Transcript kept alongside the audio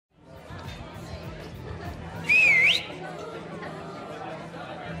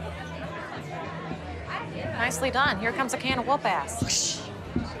Nicely done. Here comes a can of whoop ass.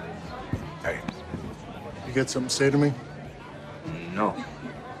 Hey, you got something to say to me? No.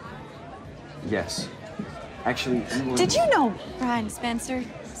 Yes. Actually, Did you know Brian Spencer,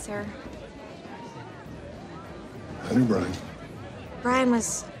 sir? I knew Brian. Brian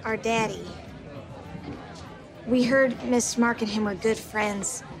was our daddy. We heard Miss Mark and him were good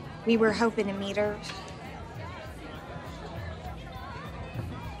friends. We were hoping to meet her.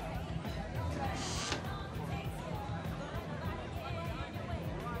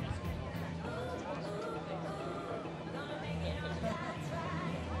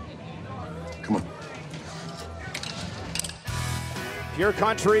 Come on. Pure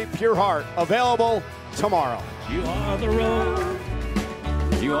Country, Pure Heart, available tomorrow. You are the road,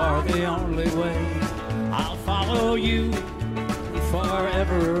 you are the only way. I'll follow you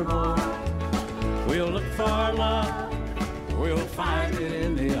forevermore. We'll look for love, we'll find it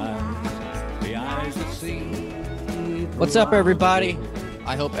in the eyes that see. What's up, everybody?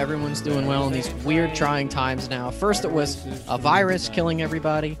 I hope everyone's doing well in these weird, trying times now. First it was a virus killing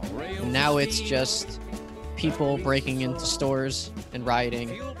everybody, and now it's just people breaking into stores and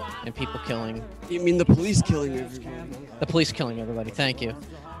rioting and people killing. You mean the police killing everybody? The police killing everybody, thank you.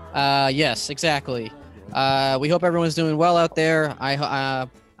 Yes, exactly. We hope everyone's doing well out there. I'm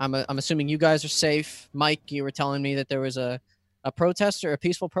assuming you guys are safe. Mike, you were telling me that there was a protest or a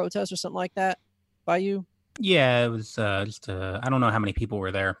peaceful protest or something like that by you? Yeah, it was just I don't know how many people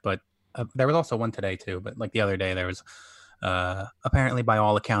were there, but there was also one today too. But like the other day, there was apparently, by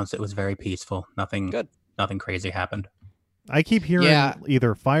all accounts, it was very peaceful. Nothing crazy happened. I keep hearing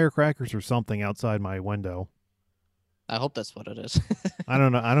either firecrackers or something outside my window. I hope that's what it is. I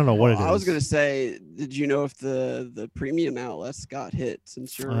don't know what it is. I was gonna say, did you know if the premium outlets got hit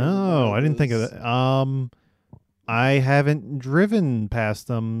since you're? Oh, I didn't think of that. I haven't driven past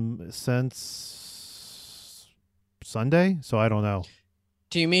them since Sunday, so I don't know.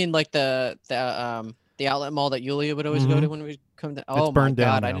 Do you mean like the outlet mall that Yulia would always go to when we come to? Oh my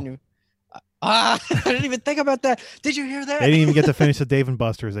God, I didn't even. I didn't even think about that. Did you hear that? They didn't even get to finish the Dave and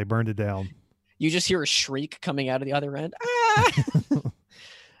Buster's. They burned it down. You just hear a shriek coming out of the other end.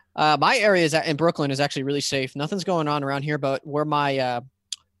 My area in Brooklyn is actually really safe. Nothing's going on around here, but where my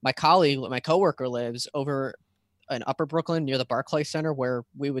coworker lives over in Upper Brooklyn near the Barclay Center, where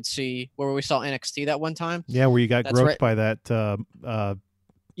we saw NXT that one time. Yeah, where you got groped by that.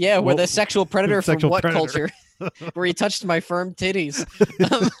 Where the sexual predator from What Culture, where he touched my firm titties.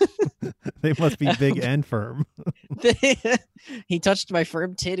 They must be big and firm. He touched my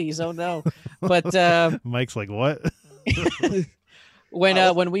firm titties. Oh no! But Mike's like, what?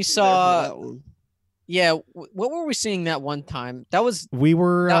 when we saw, what were we seeing that one time? That was that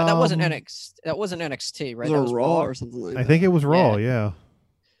wasn't NXT. That wasn't NXT, right? That was Raw or something like that. I think it was Raw. Yeah.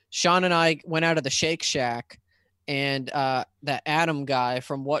 Sean and I went out of the Shake Shack, and that Adam guy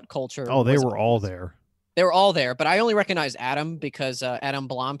from What Culture. Oh, they were all there. They were all there, but I only recognized Adam because Adam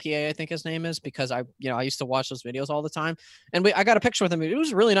Blampier, I think his name is, because I used to watch those videos all the time, and I got a picture with him. He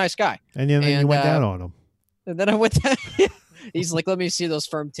was a really nice guy. And then you went down on him. And then I went down. He's like, "Let me see those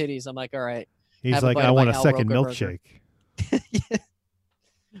firm titties." I'm like, "All right." He's like, "I want a second milkshake."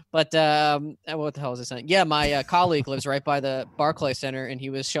 But what the hell was I saying? Yeah, my colleague lives right by the Barclay Center, and he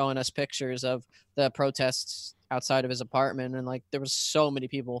was showing us pictures of the protests outside of his apartment, and like there was so many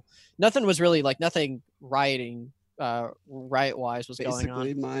people. Nothing rioting riot wise was going on.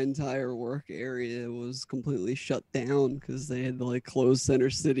 Basically, my entire work area was completely shut down because they had to like close Center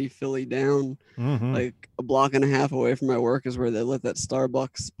City, Philly down. Mm-hmm. Like a block and a half away from my work is where they lit that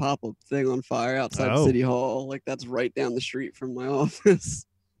Starbucks pop-up thing on fire outside City Hall. Like that's right down the street from my office.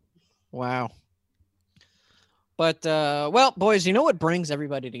 Wow. But well, boys, you know what brings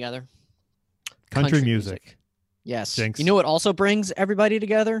everybody together? Country music. Yes. Jinx. You know what also brings everybody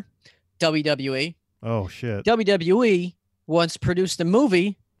together? WWE. Oh, shit. WWE once produced a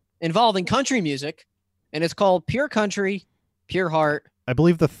movie involving country music, and it's called Pure Country, Pure Heart. I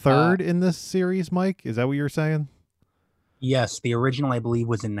believe the third in this series, Mike. Is that what you were saying? Yes, the original, I believe,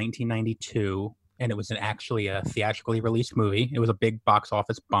 was in 1992, and it was actually a theatrically released movie. It was a big box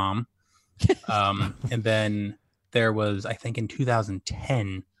office bomb. And then there was, I think in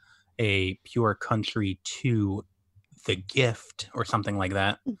 2010, a Pure Country 2, The Gift, or something like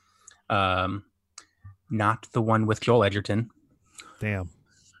that. Not the one with Joel Edgerton. Damn.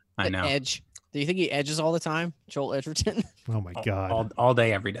 I know. Edge. Do you think he edges all the time, Joel Edgerton? Oh my God. All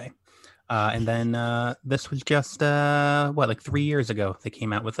day, every day. And then this was just, like 3 years ago they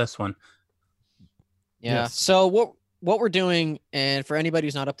came out with this one. Yeah. Yes. So what we're doing, and for anybody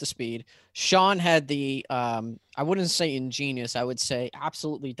who's not up to speed, Sean had the I wouldn't say ingenious, I would say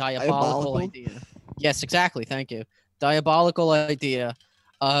absolutely diabolical idea. Yes, exactly. Thank you. Diabolical idea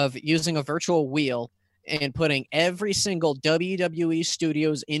of using a virtual wheel and putting every single WWE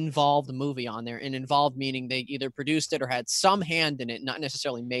Studios involved movie on there. And involved meaning they either produced it or had some hand in it, not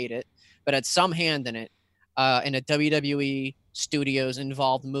necessarily made it, but had some hand in it, in a WWE Studios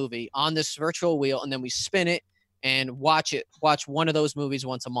involved movie on this virtual wheel. And then we spin it and watch one of those movies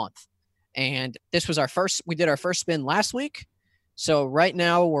once a month. And this was we did our first spin last week. So right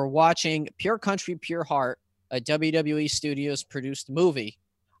now we're watching Pure Country, Pure Heart, a WWE Studios produced movie.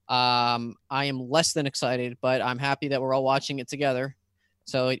 I am less than excited, but I'm happy that we're all watching it together.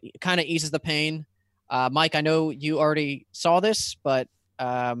 So it kind of eases the pain. Mike, I know you already saw this, but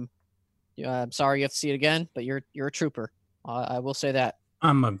I'm sorry you have to see it again, but you're a trooper. I will say that.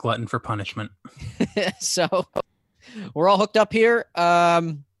 I'm a glutton for punishment. So we're all hooked up here.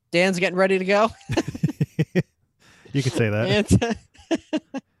 Dan's getting ready to go. You could say that. And,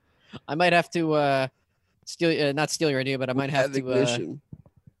 I might have to not steal your idea, but I might have to.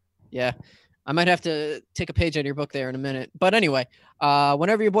 Yeah, I might have to take a page out of your book there in a minute. But anyway,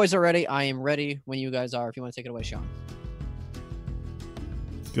 whenever you boys are ready, I am ready when you guys are. If you want to take it away, Sean.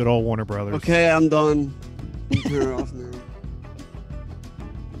 Good old Warner Brothers. Okay, I'm done. Turn it off now.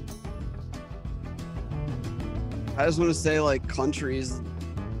 I just want to say, like, country is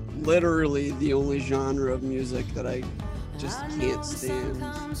literally the only genre of music that I just can't stand,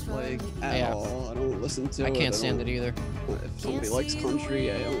 like, at all. I don't listen to it. I can't stand it either. If somebody likes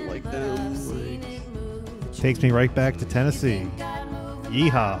country, I don't like them. Like, takes me right back to Tennessee.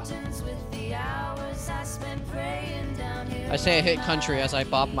 Yeehaw. I say I hit country as I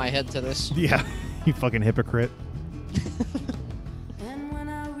bop my head to this. Yeah, you fucking hypocrite.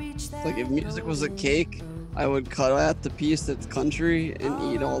 Like, if music was a cake, I would cut out the piece that's country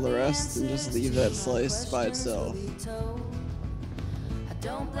and eat all the rest and just leave that slice by itself.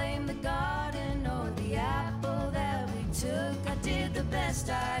 Don't blame the garden or the apple that we took. I did the best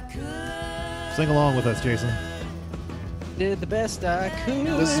I could. Sing along with us, Jason. Did the best I could.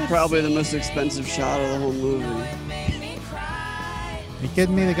 This is probably the most expensive shot of the whole movie. Are you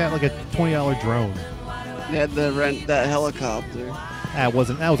kidding me? They got like a $20 drone. They had to rent that helicopter. That was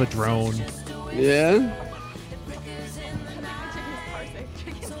a drone. Yeah?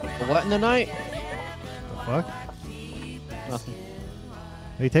 What in the night? The fuck? Nothing.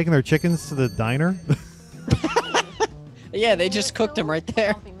 Are you taking their chickens to the diner? Yeah, they just cooked them right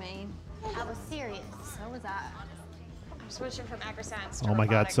there. I was serious. So was I. I'm switching from Acroscience to Oh my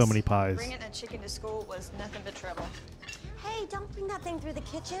god, so many pies. Bringing that chicken to school was nothing but trouble. Hey, don't bring that thing through the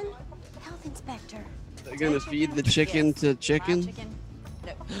kitchen. Health inspector. They're gonna feed the chicken to chicken?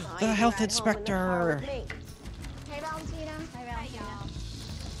 The health inspector. Hey, Valentina. Hi, Valentina.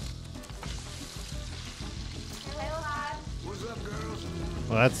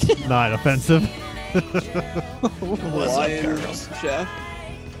 Well, that's not offensive. Lion chef.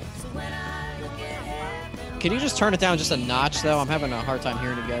 Can you just turn it down just a notch, though? I'm having a hard time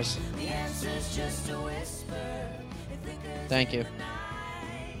hearing you guys. Thank you.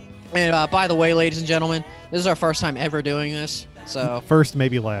 And by the way, ladies and gentlemen, this is our first time ever doing this. So First,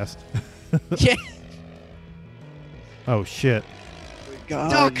 maybe last. yeah. Oh shit.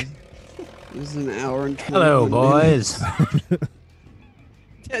 God. Duck. This is an hour and 20 Hello, boys.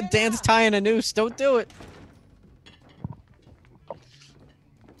 Dan's tying a noose. Don't do it.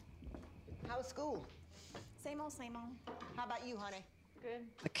 How's school? Same old, same old. How about you, honey? Good.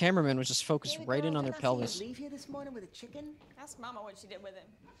 The cameraman was just focused right in on their pelvis. Leave here this morning with a chicken? Ask Mama what she did with him.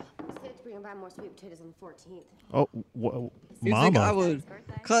 We said to bring him by more sweet potatoes on the 14th. Oh, You think I mama. would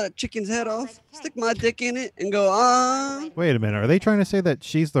cut a chicken's head off, stick my dick in it, and go, ah? Wait a minute. Are they trying to say that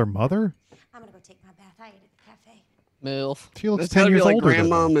she's their mother? I'm gonna go take my bath. I ate at the cafe. MILF. She looks That's 10 gotta be years like older than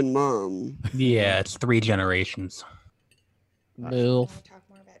them. grandmom and mom. Yeah, it's 3 generations. MILF. Talk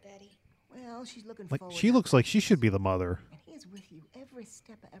more about Daddy. Well, she's looking Like forward. she looks like she should be the mother. And he's with you every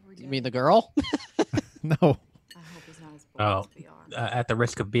step of every day. You mean the girl? No. I hope he's not as bold Oh, as we are. at the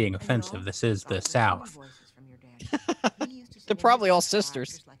risk of being offensive, this is the South. They're probably all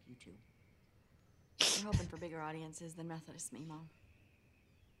sisters. We're hoping for bigger audiences than Methodist, Mimo.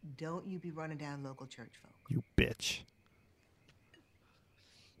 Don't you be running down local church folk. You bitch.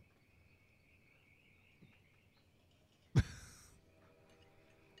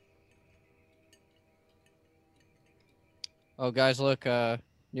 Oh, guys, look. New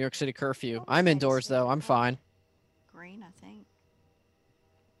York City curfew. I'm indoors, though. I'm fine. Green, I think.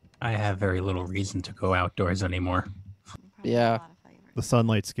 I have very little reason to go outdoors anymore. Yeah. The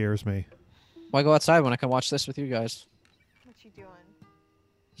sunlight scares me. Why go outside when I can watch this with you guys? What you doing?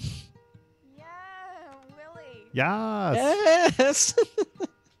 Yeah, Willie. Yes. Yes.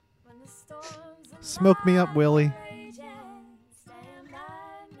 When the storms and Smoke me up, Willie.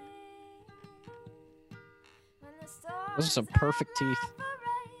 Those are some perfect teeth.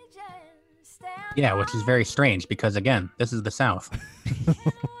 Yeah, which is very strange because, again, this is the South.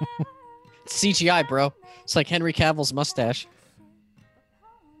 It's CGI, bro. It's like Henry Cavill's mustache.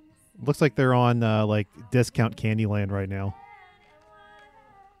 Looks like they're on like discount Candyland right now.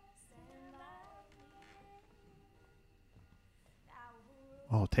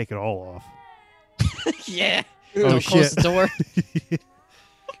 Oh, take it all off. Yeah. Oh, Don't close shit. the door.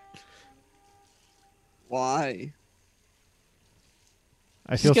 Why?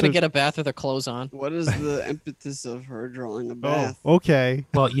 I She's feel gonna so- get a bath with her clothes on. What is the impetus of her drawing a bath? Oh, okay.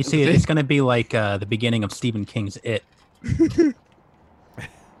 Well, you see, it's going to be like the beginning of Stephen King's It.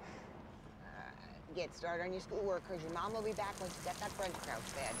 Get started on your schoolwork, because your mom will be back once you get that French crowd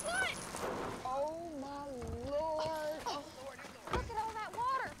fed. What? Oh, my Lord. Oh, Lord. Look at all that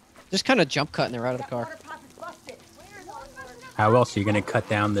water. Just kind of jump cutting her out of the car. How else are you going to cut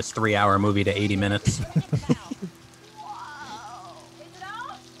down this 3-hour movie to 80 minutes? For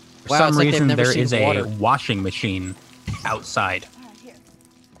Wow, some it's like they've reason, never there seen is water. a washing machine outside.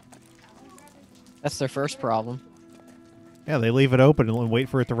 That's their first problem. Yeah, they leave it open and wait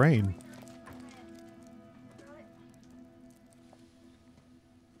for it to rain.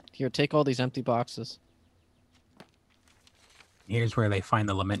 Here, take all these empty boxes. Here's where they find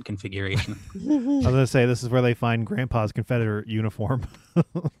the lament configuration. I was going to say, this is where they find Grandpa's Confederate uniform.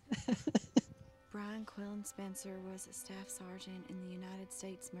 Brian Quillen Spencer was a staff sergeant in the United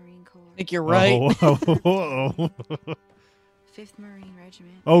States Marine Corps. I think you're right. Oh. 5th Marine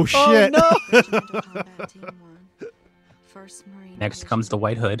Regiment. Oh, shit. no! Regimental Combat Team 1. 1st Marine Next Division, comes the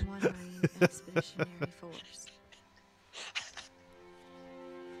White Hood. 1 Marine Expeditionary Force.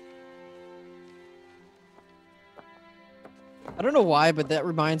 I don't know why, but that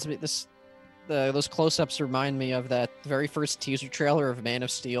reminds me. Those close-ups remind me of that very first teaser trailer of Man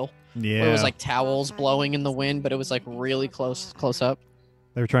of Steel. Yeah. Where it was like towels blowing in the wind, but it was like really close up.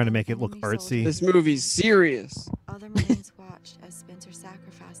 They were trying to make it look artsy. This movie's serious. Other Marines watched as Spencer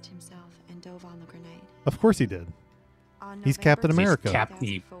sacrificed himself and dove on the grenade. Of course he did. On He's November Captain America.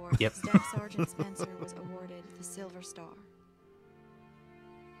 2004, Yep. Staff Sergeant Spencer was awarded the Silver Star.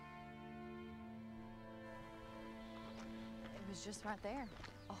 It was just right there.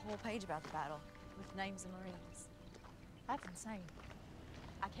 A whole page about the battle with names of Marines. That's insane.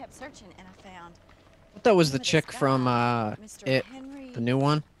 I kept searching and I found That was the chick from It, the new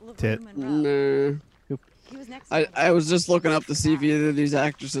one. Tit. Nah. I was just looking up to see if either of these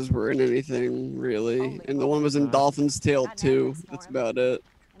actresses were in anything, really. And the one was in Dolphin's Tale 2. That's about it.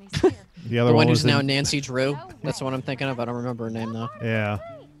 The other The one was who's now in- Nancy Drew. That's the one I'm thinking of. I don't remember her name though. Yeah.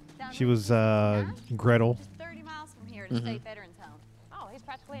 She was Gretel. 30 miles from here Mm-hmm. to State Veterans Home. Oh, he's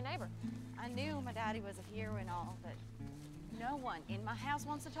practically a neighbor. I knew my daddy was a hero and all, but no one in my house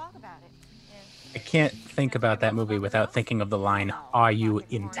wants to talk about it. I can't think about that movie without thinking of the line, "Are you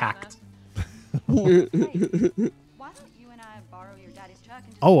intact?" Why don't you and I borrow your daddy's truck and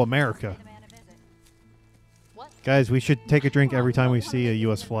just Oh, America. pay the man a visit? Guys, we should take a drink every time we see a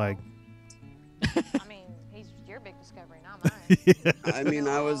U.S. flag. I mean, he's your big discovery, not mine. I mean,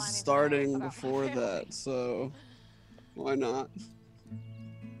 I was starting before that, so why not?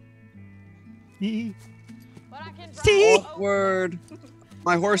 Awkward.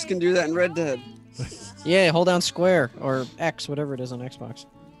 My horse can do that in Red Dead. Yeah, hold down square or X, whatever it is on Xbox.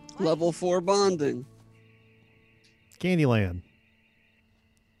 Level 4 bonding. Candyland.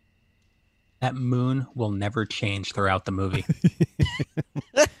 That moon will never change throughout the movie.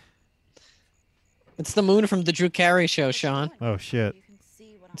 It's the moon from the Drew Carey show, Sean. Oh, shit.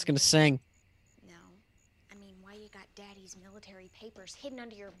 It's gonna sing. I mean, why you got Daddy's military papers hidden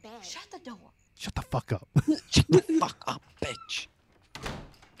under your bed? Shut the door. Shut the fuck up. Shut the fuck up, bitch.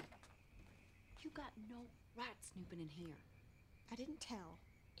 You got no right snooping in here. I didn't tell.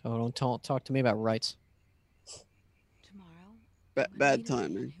 Oh, don't talk to me about rights. Tomorrow, Bad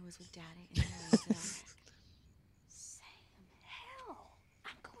timing. who was with Daddy in Maryville. Sam, hell,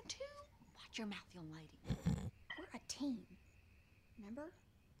 I'm going to. Watch your mouth, young lady. We're a team. Remember?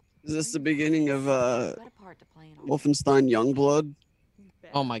 Is this the beginning of Got a part to play in all Wolfenstein Youngblood?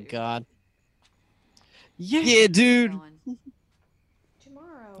 Oh my god. Yeah, dude.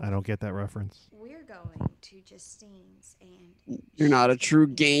 Tomorrow, I don't get that reference. we're going to Justine's and You're not a true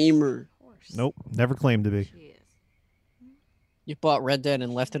gamer. Nope. Never claimed to be. You bought Red Dead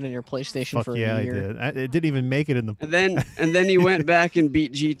and left it in your PlayStation Fuck for yeah, a I year. did. It didn't even make it in the. And then he went back and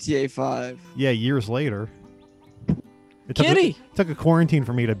beat GTA 5. Yeah, years later. It Kitty! took a quarantine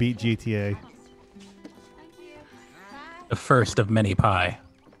for me to beat GTA. The first of many pie.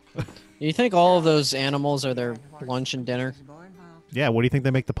 You think all of those animals are their lunch and dinner? Yeah, what do you think they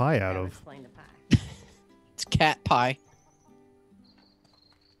make the pie out of? It's cat pie.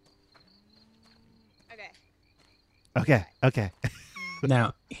 Okay.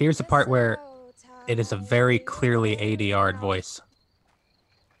 Now, here's the part where it is a very clearly ADR voice.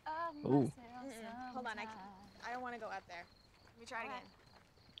 Ooh. Hold on, I don't want to go up there. Let me try it again.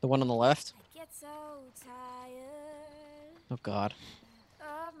 The one on the left? Get so tired Oh, God.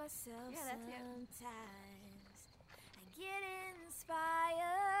 of myself sometimes. I get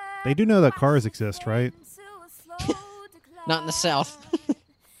inspired. They do know that cars exist, right? Not in the South.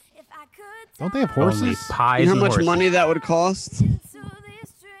 Don't they have Only horses? pies You know how and much horses. money that would cost?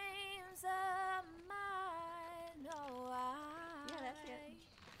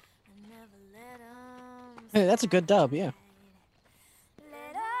 Hey, that's a good dub, yeah.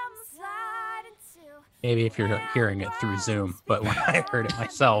 Maybe if you're hearing it through Zoom, but when I heard it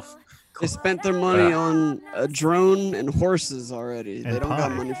myself, They spent their money on a drone and horses already. They And don't got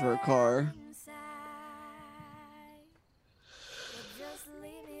pie. money for a car.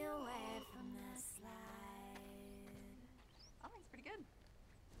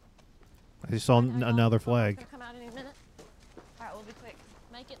 I just saw another flag. It'll come out any minute. All right, we'll be quick.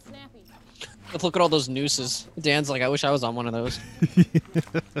 Make it snappy. Let's look at all those nooses. Dan's like, I wish I was on one of those.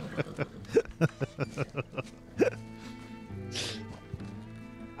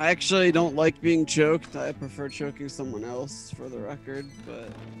 I actually don't like being choked. I prefer choking someone else, for the record. But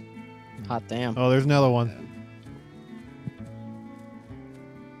Hot damn. Oh, there's another one.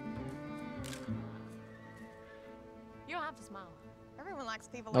 You don't have to smile. Everyone likes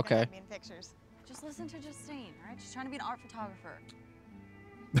people looking looking at at me in pictures. Just listen to Justine, all right? She's trying to be an art photographer.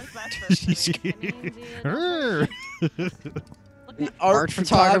 an Art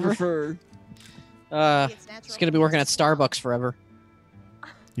photographer. He's gonna be working at Starbucks forever.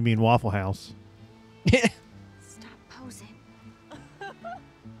 You mean Waffle House? Stop posing.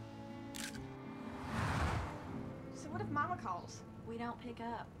 So what if Mama calls? We don't pick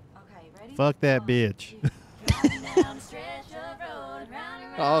up. Okay, ready? Fuck that bitch.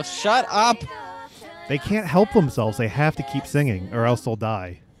 Oh, shut up. They can't help themselves. They have to keep singing, or else they'll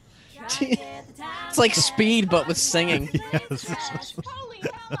die. It's like Speed, but with singing. Yes.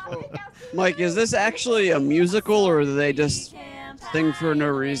 Mike, is this actually a musical, or do they just sing for no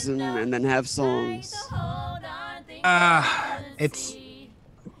reason and then have songs? It's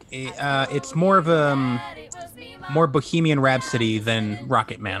more of a more Bohemian Rhapsody than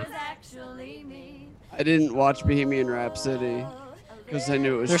Rocket Man. I didn't watch Bohemian Rhapsody because I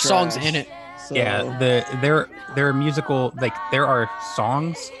knew it was There's trash. songs in it. So, Yeah, they're musical. Like there are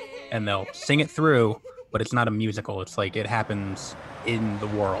songs, and they'll sing it through, but it's not a musical. It's like it happens in the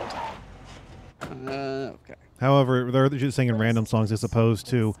world. Okay. However, they're just singing random songs as opposed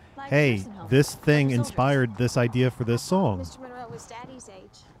to, hey, this thing inspired this idea for this song. Mr. Monroe was Daddy's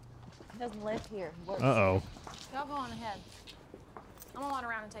age. He doesn't live here. Uh-oh. Y'all go on ahead. I'm gonna run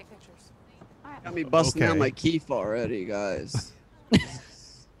around and take pictures. All right. Got me busting out Okay. my Keef already, guys.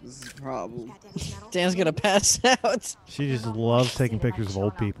 This is a problem. Dan's gonna pass out. She just loves taking pictures of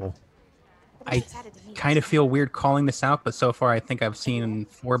old people. I kind of feel weird calling this out, but so far I think I've seen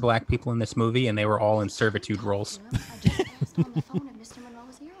 4 black people in this movie, and they were all in servitude roles. on the phone and Mr. Monroe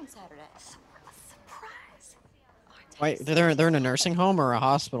was here on Saturday. Surprise. Wait, they're in a nursing home or a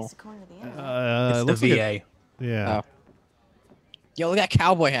hospital? It's Looks the like VA. Yeah. Oh. Yo, look at that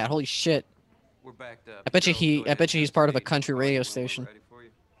cowboy hat. Holy shit. We're backed up. I bet you he's part of a country radio station.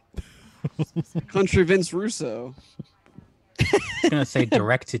 Country Vince Russo. I was gonna say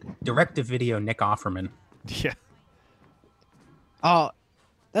direct to video Nick Offerman. Yeah. Oh,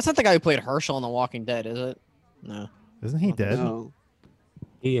 that's not the guy who played Herschel in The Walking Dead, is it? No. Isn't he dead? No.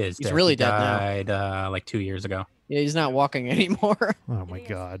 He is. He's dead. really He dead now. died like 2 years ago. Yeah, he's not walking anymore. Oh my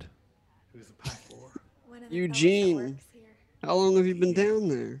god. Eugene. How long have you been down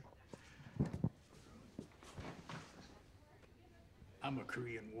there? I'm a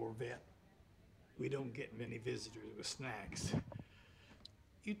Korean War vet. We don't get many visitors with snacks.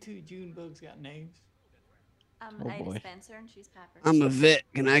 You two June bugs got names? I'm Oh, Ada boy. Spencer and she's Pepper. I'm a vet.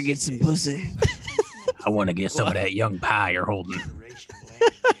 Can I get some pussy? I want to get some of that young pie you're holding.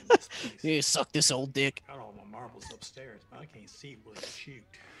 You suck this old dick. Got all my marbles upstairs, but I can't see where to shoot.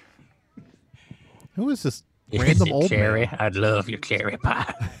 Who is this Is random it old cherry? man? I'd love your cherry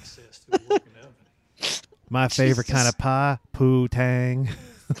pie. Access to a working oven. My favorite kind of pie, poo tang.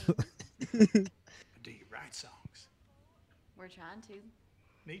 Do you write songs? We're trying to.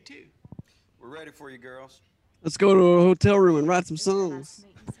 Me too. We're ready for you, girls. Let's go to a hotel room and write some songs.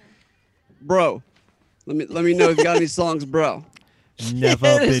 Bro, let me know if you got any songs, bro. Never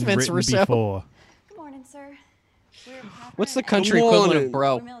It is been Vince written Russo. before. Good morning, sir. We're Papa What's the and country Good equivalent morning. of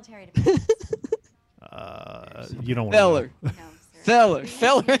bro? We're military dependents. You don't want Feller. to know. No, sir. Feller.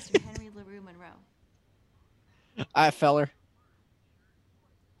 Feller. Mr. Henry LaRue Monroe. Feller.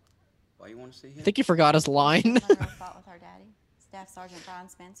 Why you want to see him? I think you forgot his line. Monroe fought with our daddy, Staff Sergeant Brian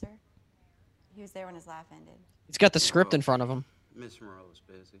Spencer. He was there when his life ended. He's got the script in front of him. Miss Monroe is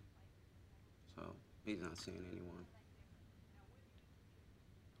busy, so he's not seeing anyone.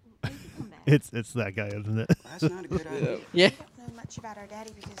 It's that guy, isn't it? That's not a good idea. Yeah. We don't know much about our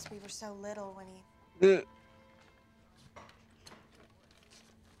daddy because we were so little when he. Yeah.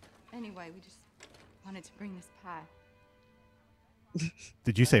 Anyway, we just wanted to bring this pie.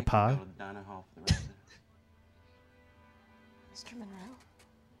 Did you say I think we'll pie? go to Dinah Hall for the rest of it. Mr. Monroe,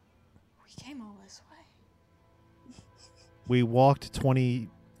 we came all this way. We walked 20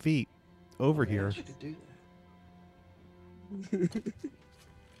 feet over here. You could do that.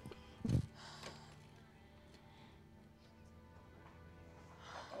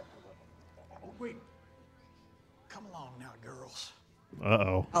 Wait. Come along now, girls.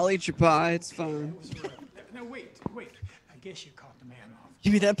 Uh-oh. I'll eat your pie. It's fine. No, wait. I guess you caught the man off.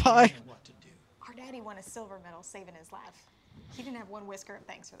 Give me that pie. You know what to do. Our daddy won a silver medal saving his life. He didn't have one whisker, and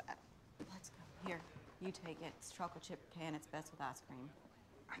thanks for that. Let's go. Here, you take it. It's chocolate chip can. It's best with ice cream.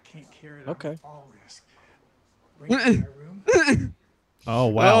 I can't carry it Okay. on all risk. Bring it to my room. Oh,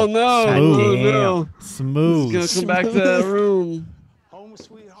 wow. Oh no! Smooth. Oh, no. Smooth. He's gonna come back to that room. Home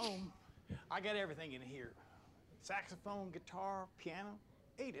sweet home. I got everything in here. Saxophone, guitar, piano.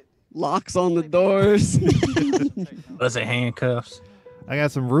 Ate it. Locks on the doors. Was it handcuffs? I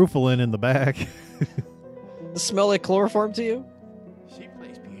got some Rufalin in the back. Does it smell like chloroform to you? She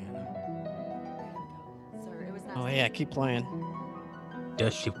plays piano. Sir, it was nice. Oh yeah, keep playing.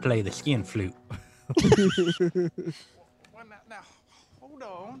 Does she play the skin flute? Well, now, hold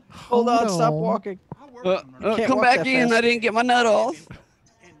on. Hold on, stop walking. I'll work on her. Can't Come walk back that in. fast. I didn't get my nut off.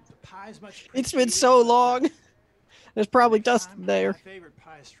 And the pie's much It's been so long. There's probably dust My there. favorite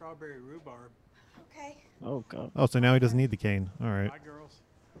pie is strawberry rhubarb. Okay. Oh god. Oh, so now he doesn't need the cane. All right. Bye, girls.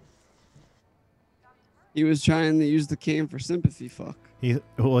 He was trying to use the can for sympathy. Fuck.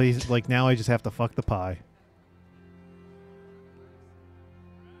 He's like, now I just have to fuck the pie.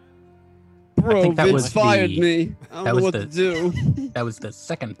 Bro, think that Vince was fired the- me. I don't that know was what the- to do. That was the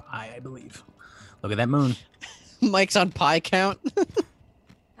second pie, I believe. Look at that moon. Mike's on pie count.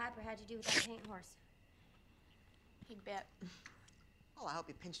 Piper, how'd you do with that paint horse? He'd bet. Oh, I hope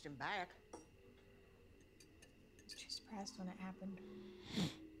you pinched him back. I was too surprised when it happened.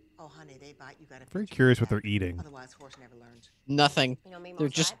 Oh, honey, they bite. You gotta. Very pinch 'em curious what back. they're eating. Otherwise, horse never learns. Nothing. You know me, They're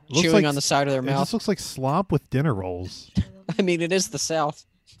Mom's just right. Looks chewing like on the side of their It mouth. just looks like slop with dinner rolls. I mean, it is the South.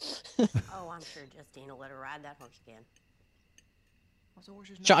 Oh, I'm sure Justine will let her ride that horse again. What's the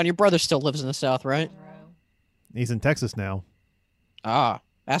horse's name? John, your brother still lives in the South, right? He's in Texas now. Ah,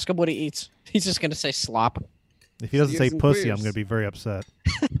 ask him what he eats. He's just gonna say slop. If he doesn't say Steers and pussy, I'm queers. going to be very upset.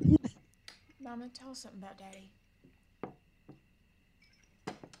 Mama, tell us something about Daddy.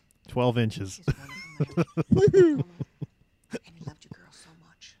 12 inches. He's wonderful, man. And he loved you girls so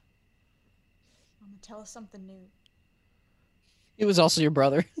much. Mama, tell us something new. He was also your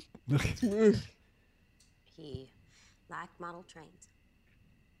brother. He liked model trains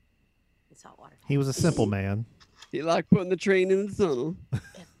and saltwater. He was a simple man. He liked putting the train in the tunnel.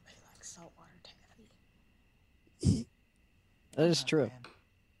 Everybody likes saltwater taffy. That is true.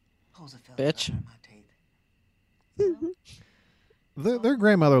 Pulls a filth Bitch. out of my teeth. Their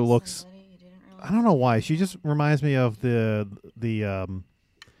grandmother looks. Somebody you didn't really I don't know why. She just reminds me of the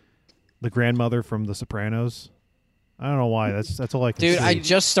grandmother from The Sopranos. I don't know why. That's all I can Dude, see. I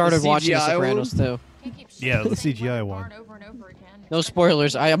just started watching The CGI Sopranos too. Can't keep Yeah, the showing same CGI weather one. barn over and over again. No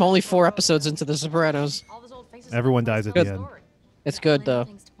spoilers. I am only 4 episodes into The Sopranos. All those old faces Everyone tell dies at the the same end. story. It's good though.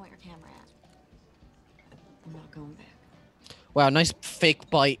 Things to point your camera at. I'm not going back. Wow, nice fake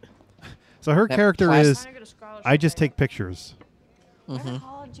bite. So her That character plastic- is, I just take pictures. hmm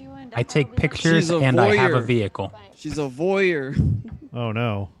Called you and I take pictures She's a and I have a voyeur. vehicle. She's a voyeur. Oh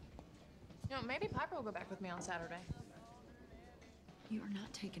no. You know, maybe Piper will go back with me on Saturday. You are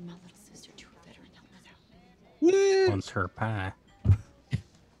not taking my little sister to a veteran home without me. Wants her pie.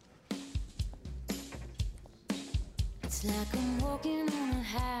 It's like I'm walking on a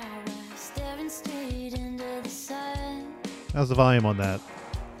highway, staring straight into the sun. How's the volume on that?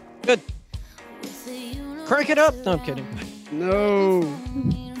 Good. With the universe Crank it up. No, I'm kidding. No.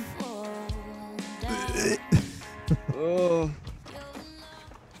 leaning forward. Oh.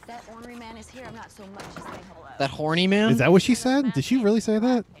 If that ornery man is here, I'm not so much as saying hello. That horny man? Is that what she said? Did she really say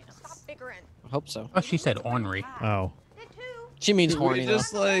that? Stop bickering. I hope so. Oh, she said ornery. Oh. Did too. She means Can horny we though.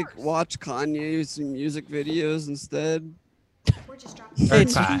 just like watch Kanye's music videos instead? We're just dropping Third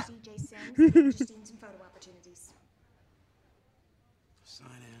by pie. DJ Sims. Just seeing some photo opportunities. Sign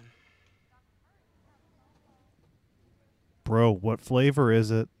in. Bro, what flavor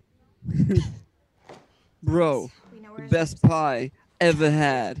is it? Bro, the best pie ever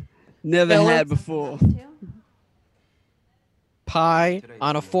had. Never Fella? had before. Pie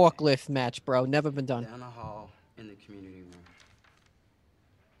on a forklift match, bro. Never been done. Down the hall in the community room.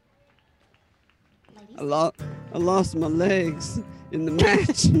 I lost my legs in the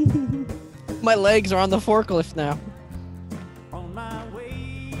match. My legs are on the forklift now.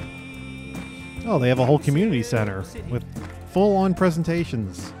 Oh, they have a whole community center with full-on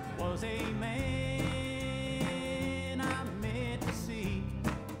presentations.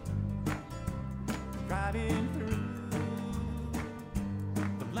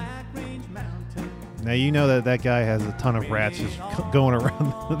 Now you know that that guy has a ton of rats just going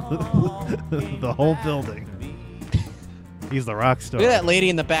around the whole building. He's the rock star. Look at that lady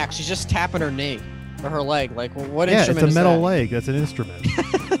in the back. She's just tapping her knee or her leg. Like, well, what Yeah, instrument it's a is metal that? leg. That's an instrument.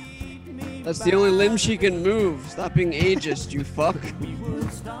 That's the only limb she can move. Stop being ageist, you fuck.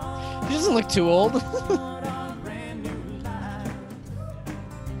 She doesn't look too old.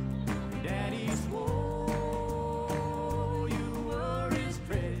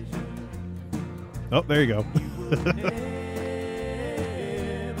 Oh, there you go.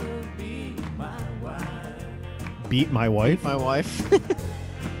 Beat my wife? My wife.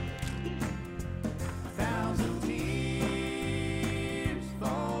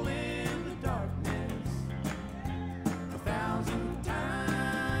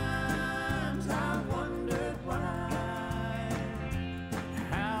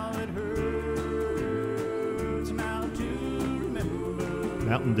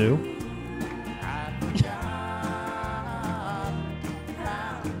 Mountain Dew.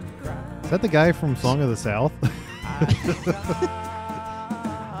 Is that the guy from Song of the South?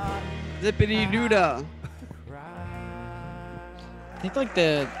 Zippity doodah. I think like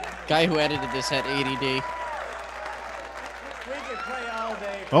the guy who edited this had ADD. We could play all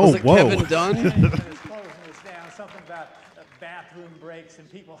day. Oh, Was it whoa. Kevin Dunn? Closing this down, something about bathroom breaks and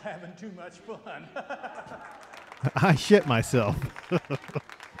people having too much fun. I shit myself. He's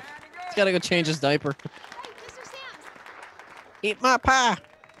gotta go change his diaper. Eat my pie.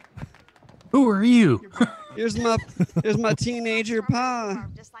 Who are you? Here's my teenager pie.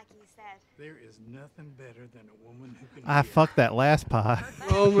 Just like he said. There is nothing better than a woman who can I fucked that last pie.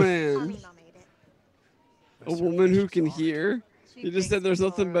 Oh man. A woman who can hear? He just said there's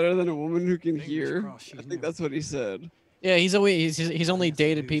nothing better than a woman who can hear. I think that's what he said. Yeah, he's only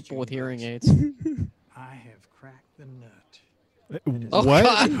dated people with hearing aids. I have cracked the nut. Oh, what?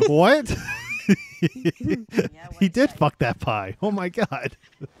 God. What? He did fuck that pie. Oh my god.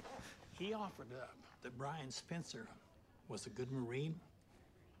 He offered up that Brian Spencer was a good Marine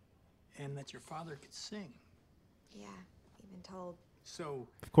and that your father could sing. Yeah, even told. So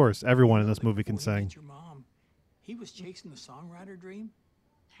Of course, everyone in this movie can sing. your mom, he was chasing the songwriter dream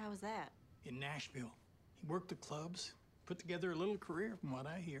How was that? in Nashville. He worked the clubs, put together a little career from what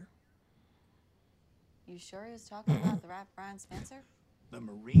I hear. You sure he was talking about the rap Brian Spencer? The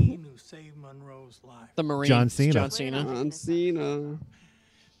Marine who saved Monroe's life. The Marine. John Cena. John Cena. John Cena.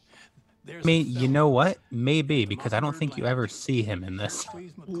 I mean, you know what? Maybe, because I don't think you ever see him in this.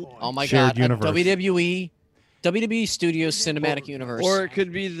 Oh my Shared god. universe. WWE Studios Cinematic Universe. Or it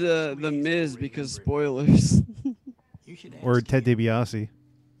could be the Miz because spoilers. Or Ted DiBiase.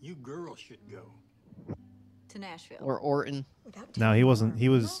 You girls should go. To Nashville. Or Orton. No, he wasn't. He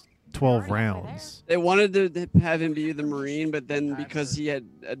was 12 rounds. They wanted to have him be the Marine, but then because he had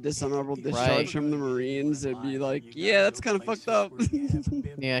a dishonorable discharge Right. from the Marines, it'd be like, yeah, that's kind of fucked up.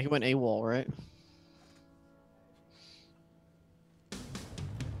 Yeah, he went AWOL, right?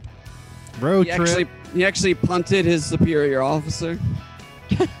 Road he trip. actually punted his superior officer.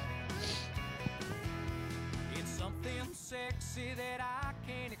 It's something sexy that I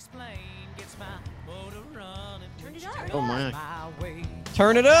can't explain. Gets my motor running. Turn it up. Oh my.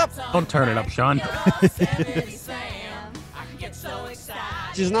 Turn it up. Don't turn it up, Sean.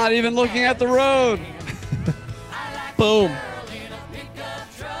 She's not even looking at the road. Boom.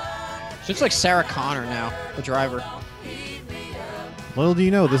 She looks like Sarah Connor now, the driver. Little do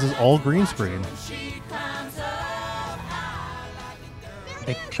you know, this is all green screen.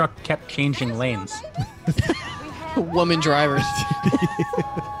 The truck kept changing lanes. Woman drivers.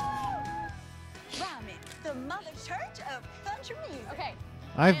 The Mother Church of Country Music. Okay.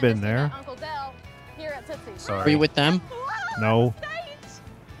 I've been there. Uncle Del here at Tootsie's. Were you with them? No.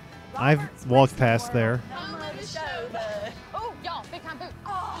 I've walked past there. Come on the show, bud. Oh,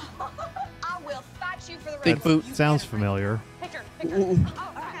 Big That boot. Sounds familiar. Picture. Oh,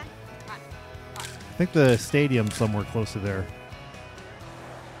 okay. I think the stadium's somewhere close to there.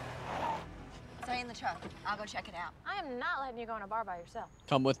 Stay in the truck. I'll go check it out. I am not letting you go in a bar by yourself.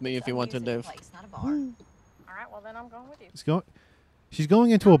 Come with me if you want to, Dave. Place, not a bar. All right, well then I'm going with you. She's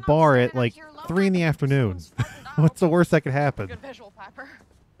going into a bar at like 3 in the afternoon. What's the worst that could happen? Good visual, Piper.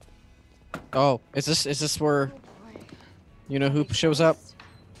 Oh, is this where you know who shows up?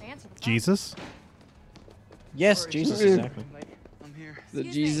 Jesus? Yes, Jesus, exactly. I'm here. The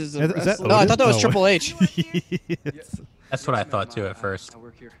Jesus Is of that wrestling. No, I thought that was No. Triple H. That's what I thought too at first. I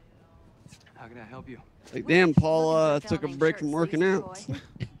work here. How can I help you? Like, damn, Paul took a break from working out.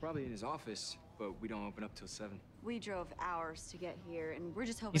 Probably in his office, but we don't open up till 7. We drove hours to get here, and we're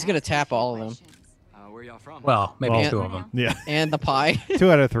just hoping. He's gonna tap all of them. Where y'all from? Well, maybe Well, 2 of them. Yeah. And the pie.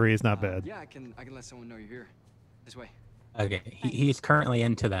 2 out of 3 is not bad. Yeah, I can let someone know you're here. This way. Okay, he's currently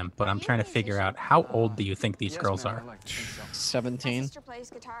into them, but I'm trying to figure out how old do you think these girls are? 17,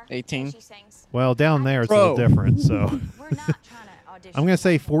 18. Well, down there it's a Bro. little different, so We're not trying to audition. I'm going to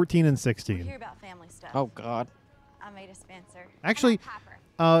say 14 and We're 16. here about family stuff. Oh God. I'm Ada Spencer. Actually,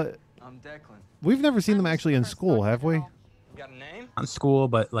 I'm Declan. we've never seen them actually in school, have we? You got a name? On school,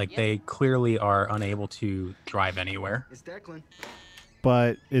 but like they clearly are unable to drive anywhere. It's Declan.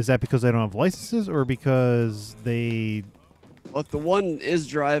 But is that because they don't have licenses or because they... Well, if the one is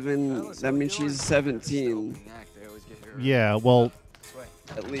driving, that means she's 17. Yeah, well,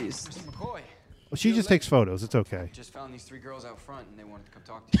 At least. Mr. McCoy. she just takes photos. It's okay. Just found these 3 girls out front, and they wanted to come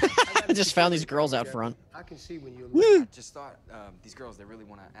talk to you. I just found these girls out front. I can see when you're I just thought these girls, they really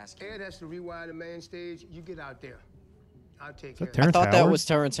want to ask you. Ed has to rewire the main stage. You get out there. I'll take that care I of thought that was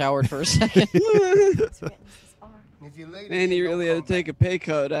Terrence Howard for a second. If you're late, Man, he really had to take a pay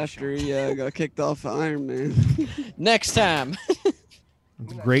cut after he got kicked off of Iron Man. Next time.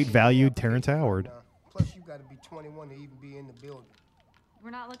 Great valued Terrence Howard. plus you got to be 21 to even be in the building.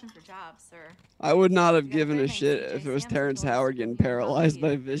 We're not looking for jobs, sir. I would not have given a shit if it was Terrence Howard getting paralyzed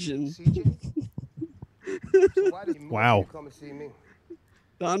by vision. Wow. Come and see me.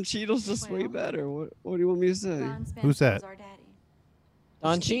 Don Cheadle's just way better. What do you want me to say? Who's that?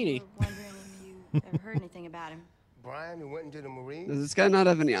 Don Cheadle. Wondering if you ever heard anything about him. Brian, who went into the Marines. Does this guy not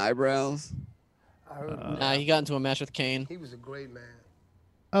have any eyebrows? I heard Nah, he got into a match with Kane. he was a great man.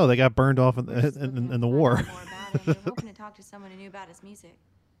 Oh, they got burned off in the war. More about him. We're hoping to talk to someone who knew about his music.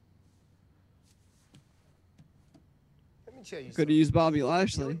 Let me tell you Could something. have used Bobby Your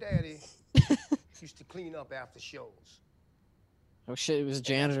Lashley. daddy used to clean up after shows. Oh shit, it was a That's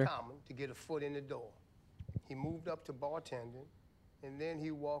janitor. common to get a foot in the door. He moved up to bartending, and then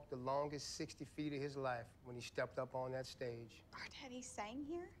he walked the longest 60 feet of his life when he stepped up on that stage. Our daddy sang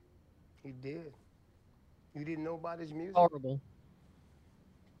here? He did. You didn't know about his music? Horrible.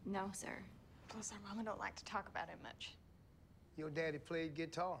 No, sir. Plus, our mama don't like to talk about him much. Your daddy played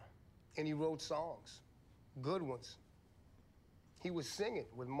guitar, and he wrote songs. Good ones. He was singing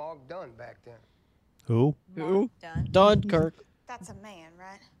with Mark Dunn back then. Who? Who? Dunkirk. That's a man,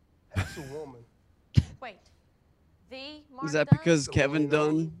 right? That's a woman. Wait. The Mark Is that Dunn? because Kevin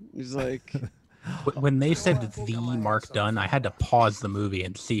Dunn? He's like, When they said the Mark Dunn, I had to pause the movie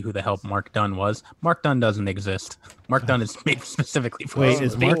and see who the hell Mark Dunn was. Mark Dunn doesn't exist. Mark Dunn is made specifically for Wait, this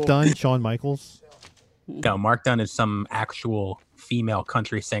is movie. Mark Dunn Shawn Michaels? No, Mark Dunn is some actual female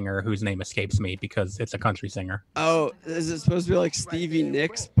country singer whose name escapes me because it's a country singer. oh, is it supposed to be like Stevie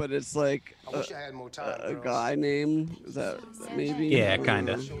Nicks, but it's like I wish I had more time, a girls. guy name? Is that maybe? Yeah,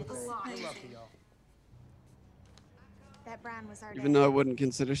 kinda. Good luck to y'all. That Brian was our Even though I wouldn't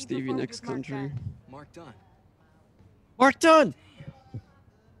consider Stevie Nicks country. Mark Dunn. Mark Dunn.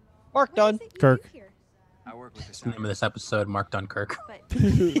 Mark Dunn. Kirk. I work with That's the name of this episode, Mark Dunkirk.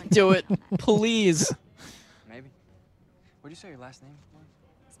 Do it, please. Maybe. What do you say your last name was?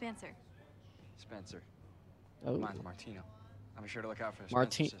 Spencer. Spencer. Oh. Mine's Martino. I'm sure to look out for the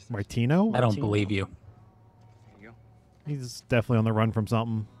Marti- Spencer sisters. Martino? I don't Martino. believe you. There you go. He's definitely on the run from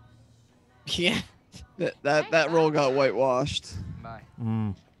something. Yeah. That role got whitewashed. Bye.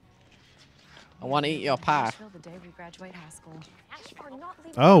 Mm. I want to eat your pie. The day we graduate high school.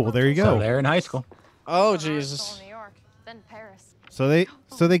 Oh, well, there you So go. they're in high school. Oh Jesus. New York, then Paris. So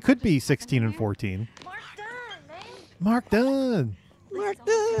they could be 16 and 14. Mark Dunn, man. Mark Dunn. Mark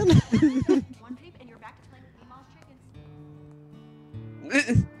Dunn.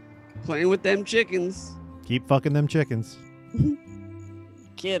 Playing with them chickens. Keep fucking them chickens.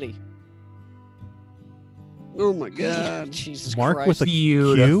 Kitty. Oh my god. Jesus Mark Christ. with a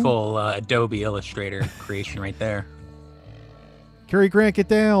Beautiful Adobe Illustrator creation right there. Cary Grant, get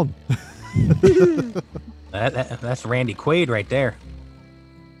down. That's Randy Quaid right there.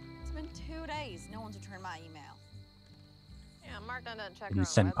 It's been 2 days. No one's returned my check And her own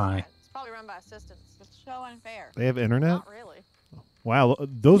senpai. website. It's probably run by assistants. It's so unfair. They have internet? Not really. Wow,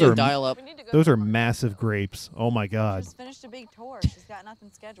 those Yeah, are dial-up. those are massive grapes. Oh my god. Just finished a big tour. She's got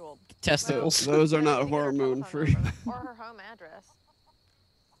nothing scheduled. Testicles. Those are not hormone free. Or her home address.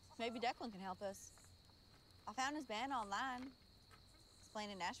 Maybe Declan can help us. I found his band online. He's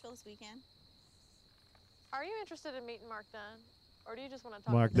playing in Nashville this weekend. Are you interested in meeting Mark Dunn? Or do you just want to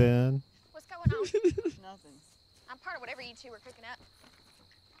talk Mark to him? Dunn. What's going on? Nothing. I'm part of whatever you two were cooking up.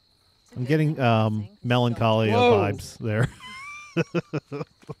 I'm getting melancholy Whoa. vibes there.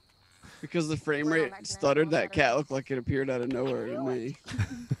 Because the frame rate stuttered, that cat looked like it appeared out of nowhere to me.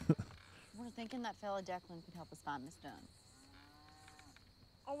 We're thinking that fella Declan could help us find Miss Dunn.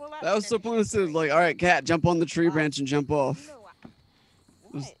 Oh, well, That was so pointless. Like, all right, cat, jump on the tree branch and jump off.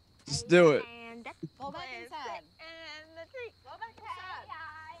 Just do it. Go back inside. And the tree. Go back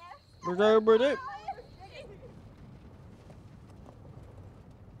inside.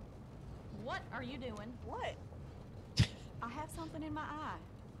 What are you doing? What? I have something in my eye.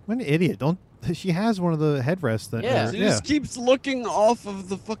 What an idiot! Don't. She has one of the headrests that. She just keeps looking off of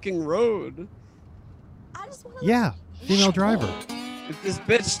the fucking road. Yeah, female driver. If this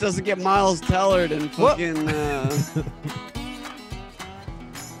bitch doesn't get Miles Tellered and fucking.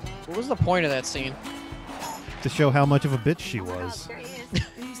 What was the point of that scene? To show how much of a bitch she was.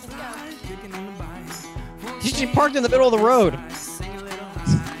 She parked in the middle of the road.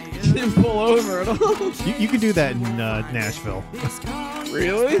 She didn't pull over at all. You can do that in Nashville.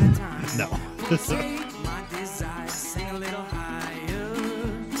 Really? No.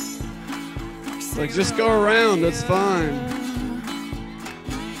 Like, just go around. It's fine.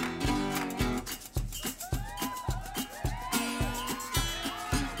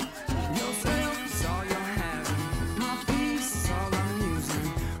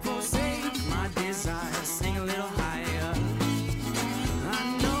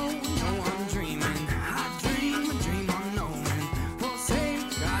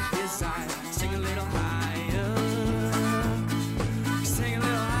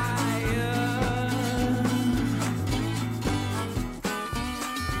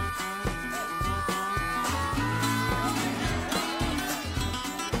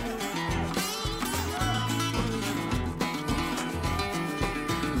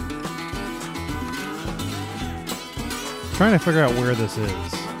 Trying to figure out where this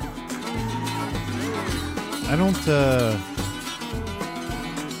is. I don't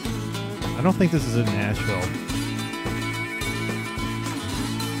think this is in Nashville.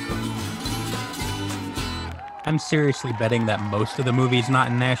 I'm seriously betting that most of the movie's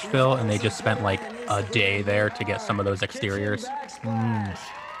not in Nashville, and they just spent like a day there to get some of those exteriors.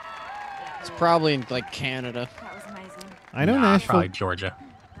 It's probably in like Canada. I know Nah, Nashville. probably Georgia.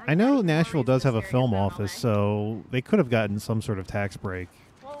 I know Nashville does have a film office, so they could have gotten some sort of tax break.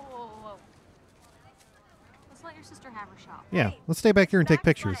 Whoa. Let's let your sister have her shot. Yeah, let's stay back here and take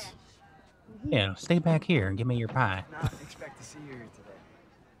pictures. Yeah, stay back here and give me your pie. Not expect to see you here today.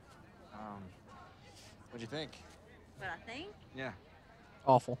 What'd you think? What I think? Yeah.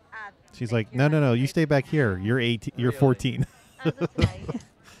 Awful. She's like, no, you stay back here. You're 18. You're 14. Thank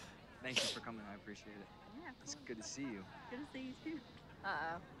you for coming. I appreciate it. Yeah, It's good to see you. Good to see you too.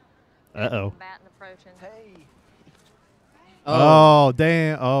 Uh-oh. Combatant approaching. Hey. Oh,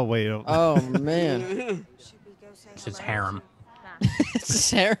 damn. Oh, wait. Oh, man. This is harem. This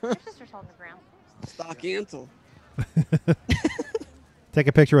is harem. Your sister's holding the ground. Stock Antle. Take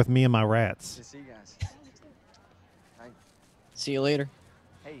a picture with me and my rats. Good to see you guys. Hi. See you later.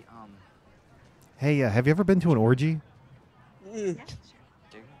 Hey, Hey, have you ever been to an orgy? Do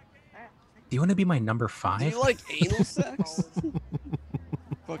you want to be my number 5? Do you like anal sex?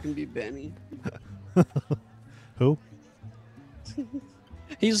 Fucking be Benny. Who?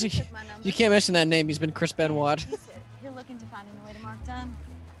 He's. You can't mention that name. He's been Chris Benoit. You're looking to find a way to Mark Dunn.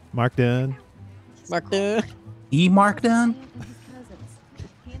 Mark Dunn. Mark Dunn. Mark Dunn?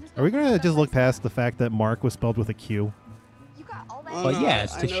 Are we going to just look past the fact that Mark was spelled with a Q? Well, yeah,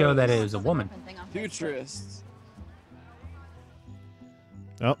 it's to show that it is a woman. Futurists.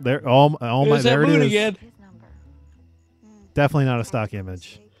 Oh, there. There it is. Again. Definitely not a stock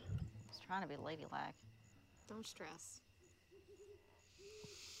image. He's trying to be ladylike. Don't stress.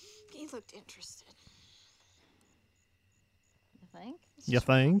 He looked interested. You think? You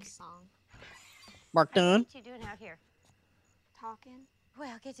think? Mark Dunn. What you doing out here? Talking?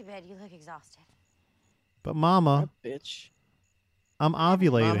 Well, get to bed. You look exhausted. But Mama, Bitch. I'm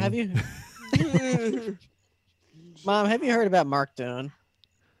ovulating. Mom, have you? Mom, have you heard about Mark Dunn?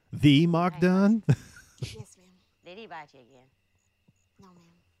 The Mark Dunn? Yes, ma'am. Did he bite you again? No, ma'am.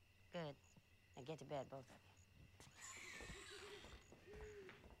 Good. Now get to bed, both of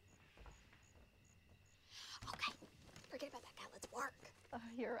Okay, forget about that guy. Let's work. Oh,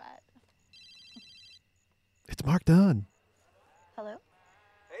 you're right. It's Mark Dunn. Hello?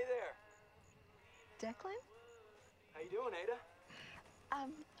 Hey there. Declan? How you doing, Ada?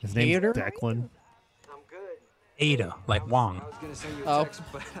 His name's Peter? Declan. I'm good. Ada, like Wong. I was gonna send you a Oh. text,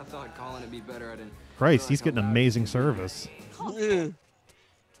 but I thought calling it'd be better. I didn't. Christ, he's getting amazing service. It's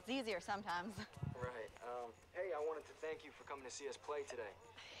easier sometimes. Right. Hey, I wanted to thank you for coming to see us play today.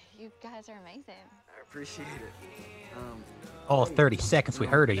 You guys are amazing. I appreciate it. All 30 seconds we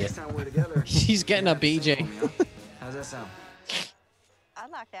heard of you. Next time we're together. He's getting a BJ. How's that sound? I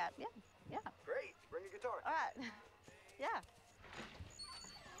like that. Yeah. Yeah. Great. Bring your guitar. All right. Yeah.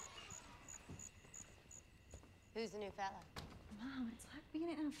 Who's the new fella? Mom, it's like being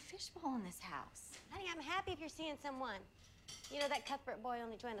in a fishbowl in this house. Honey, I'm happy if you're seeing someone. You know, that Cuthbert boy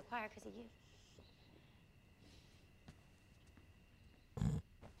only joined the choir because of you.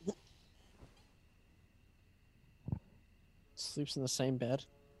 Sleeps in the same bed.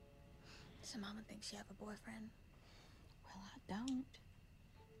 So Mama thinks you have a boyfriend. Well, I don't.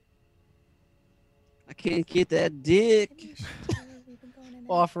 I can't get that dick.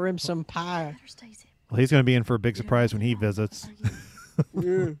 Offer him some pie. Well, he's going to be in for a big surprise when he visits.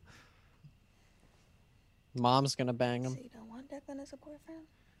 Mom's gonna bang him. So you don't want Declan as a boyfriend?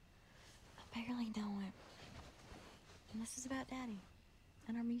 I barely know him. And this is about Daddy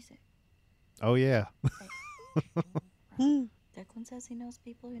and our music. Oh, yeah. Declan says he knows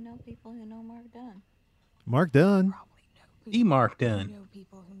people who know people who know Mark Dunn. Mark Dunn. The Mark Dunn.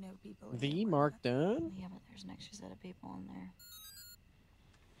 People who know people. The Mark Dunn? Yeah, but there's an extra set of people in there.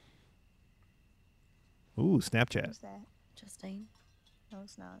 Ooh, Snapchat. Who's that? Justine? No,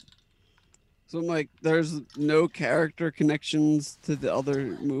 it's not. So I'm like, there's no character connections to the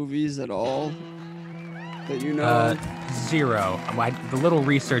other movies at all that you know. Zero. The little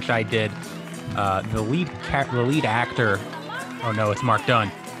research I did, the lead actor. Oh no, it's Mark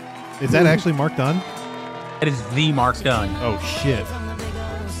Dunn. Is that actually Mark Dunn? It is the Mark Dunn. Oh shit.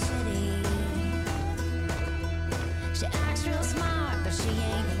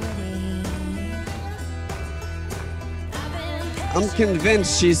 I'm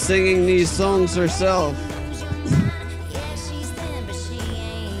convinced she's singing these songs herself.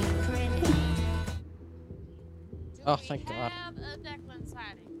 Oh, thank God.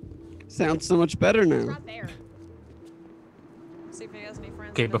 Sounds so much better now.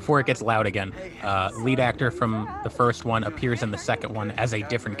 Okay, before it gets loud again, lead actor from the first one appears in the second one as a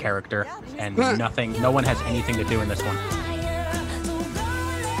different character, and no one has anything to do in this one.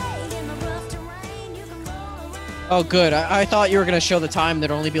 Oh, good. I thought you were going to show the time.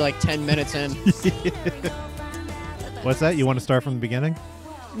 There'd only be like 10 minutes in. What's that? You want to start from the beginning?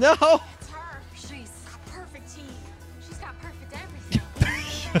 No! It's her. She's got perfect teeth. She's got perfect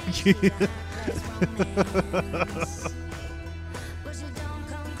everything.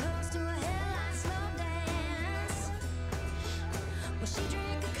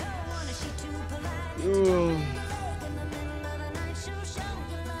 Ooh.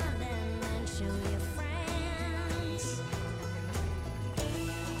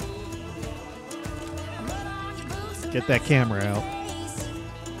 Get that camera out.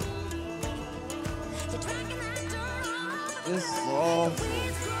 This is awful.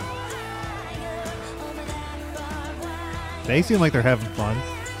 They seem like they're having fun.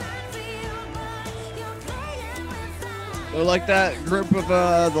 They're like that group of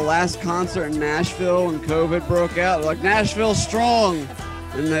the last concert in Nashville when COVID broke out. They're like, Nashville's strong.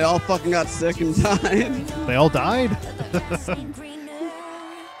 And they all fucking got sick and died. They all died?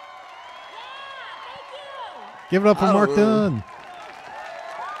 Give it up for I don't Mark know. Dunn.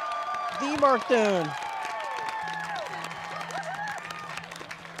 The Mark Dunn.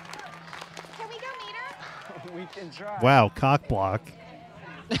 Can we go meet her? We can try. Wow, cock block.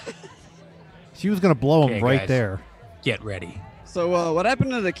 She was going to blow him Okay, right guys. there. Get ready. So what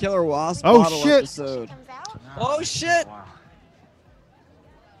happened to the Killer Wasp Oh, bottle shit. episode? Oh, shit. Wow.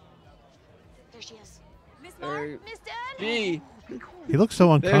 There she is. Miss There- Mark? Miss Dunn? Gee. He looks so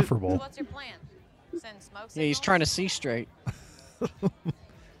So uncomfortable. what's your plan? Send smoke Yeah, he's signals? trying to see straight.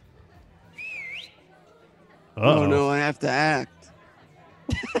 Oh no, I have to act.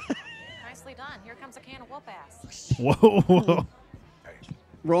 Nicely done. Here comes a can of whoop ass. Whoa, whoa.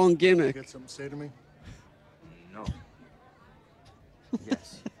 Wrong gimmick. Got something to say to me? No.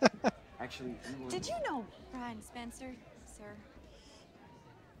 Yes. Actually, we were... Did you know Brian Spencer, sir?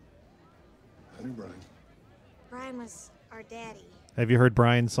 I knew Brian. Brian was our daddy. Have you heard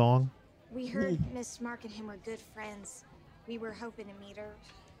Brian's song? We heard Miss Mark and him were good friends. We were hoping to meet her.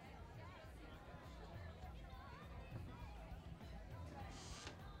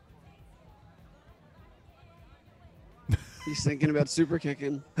 He's thinking about super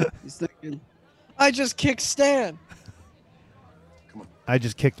kicking. He's thinking. I just kicked Stan. I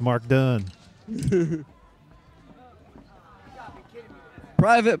just kicked Mark Dunn.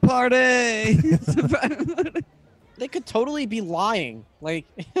 Private party. It's a private party. They could totally be lying. Like,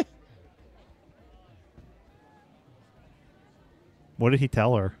 What did he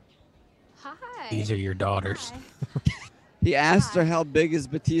tell her? Hi. These are your daughters. He asked her how big is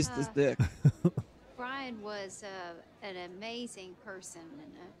Batista's dick. Brian was an amazing person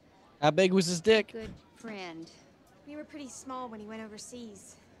and how big was his dick? a good friend. We were pretty small when he went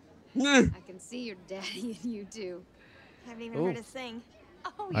overseas. I can see your daddy and you too. Haven't even Ooh. heard a thing.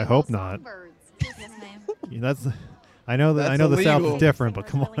 Oh, I hope not. yes, ma'am. Yeah, that's. I know that. I That's know the South illegal. is different, but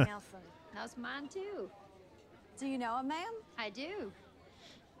come on. That's mine too. Do you know him, ma'am? I do.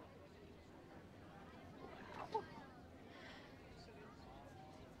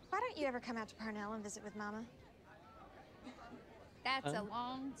 Why don't you ever come out to Parnell and visit with Mama? That's a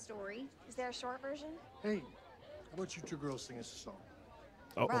long story. Is there a short version? Hey, how about you two girls sing us a song?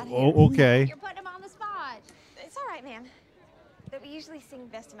 Oh, Right oh, okay. You're putting him on the spot. It's all right, man. But we usually sing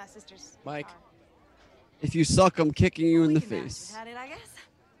Best of My Sisters. Mike. If you suck, I'm kicking you in the face. Had it, I guess.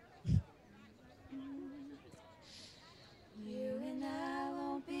 You and I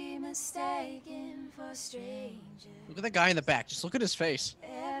won't be mistaken for strangers. Look at the guy in the back. Just look at his face.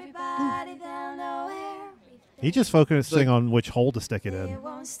 Everybody down nowhere. He just focusing on which hole to stick it in.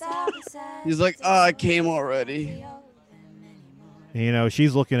 Won't stop us at He's like, oh, I came already. You know,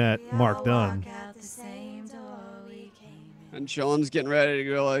 she's looking at Mark Dunn. out the same door we came in. And Sean's getting ready to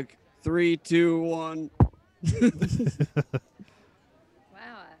go like 3, 2, 1. Wow.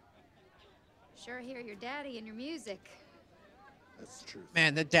 I sure hear your daddy and your music. That's the truth.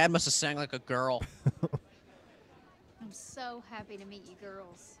 Man, that dad must have sang like a girl. I'm so happy to meet you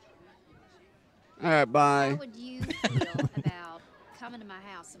girls. All right, bye. How would you feel about coming to my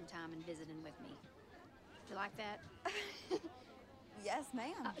house sometime and visiting with me? Would you like that? Yes,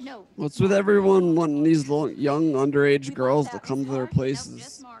 ma'am. No. What's with everyone wanting these young underage girls to come to their Just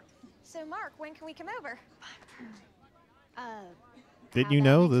places? Mark. So, Mark, when can we come over? Didn't you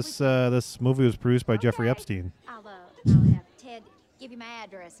know this this movie was produced by Jeffrey Epstein? I'll have Ted give you my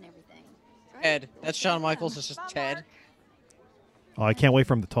address and everything. Ted. That's Shawn Michaels. It's just Ted. Oh, I can't wait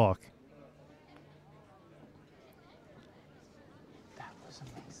for him to talk.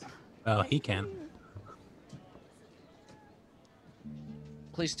 Well, he can.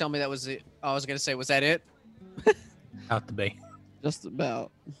 Please tell me that was it. Oh, I was gonna say, was that it? Out to be. Just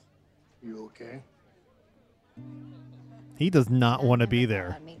about. You okay? He does not want to be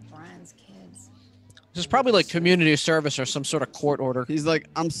there. Meet Brian's kids. This is probably like community service or some sort of court order. He's like,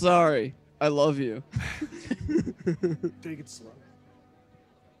 I'm sorry. I love you. Take it slow.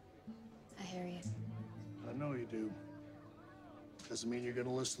 I hear you. I know you do. Doesn't mean you're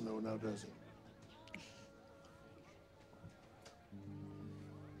gonna listen though, now does it?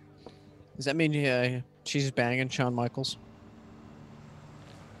 Does that mean she's banging Shawn Michaels?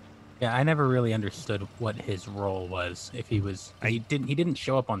 Yeah, I never really understood what his role was. If he was, he didn't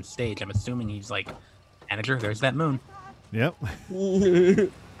show up on stage. I'm assuming he's like manager. There's that moon. Yep.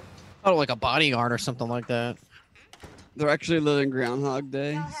 Oh, like a bodyguard or something like that. They're actually living Groundhog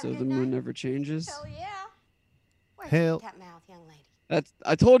Day, so the moon never changes. Hell yeah. Where'd Hell. you get that mouth, young lady? That's.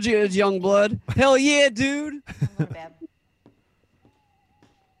 I told you it's young blood. Hell yeah, dude. I'm going to bed.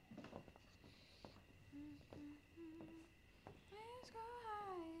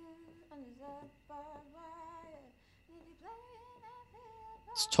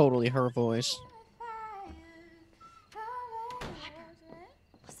 It's totally her voice.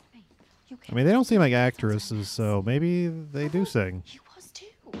 I mean, they don't seem like actresses, so maybe they do sing. He was too.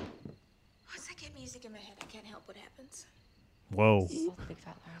 Once I get music in my head, I can't help what happens. Whoa.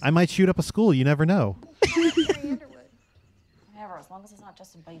 I might shoot up a school. You never know. Whatever, as long as it's not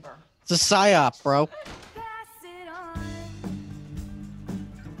Justin Bieber. It's a psyop, bro.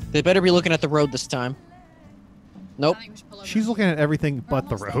 They better be looking at the road this time. Nope. She's looking at everything but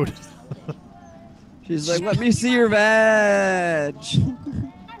the road. She's like, let me see your vag. It's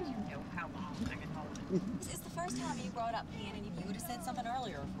the first time you brought up peeing, and you would have said something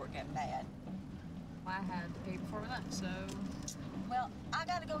earlier before it got bad. I had to pay before we left, so. Well, I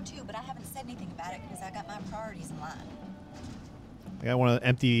gotta go too, but I haven't said anything about it because I got my priorities in line. I got one of the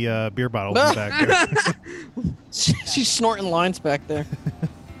empty beer bottles in the back there. She's snorting lines back there.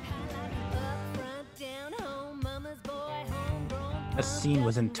 The scene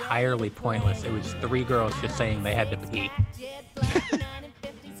was entirely pointless. It was 3 girls just saying they had to pee.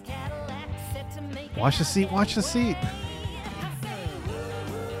 Watch the seat. Watch the seat.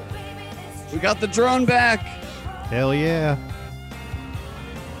 We got the drone back. Hell yeah.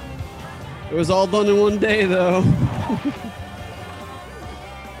 It was all done in one day, though.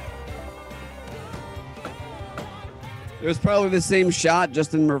 It was probably the same shot,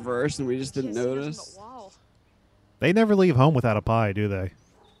 just in reverse, and we just didn't notice. They never leave home without a pie, do they?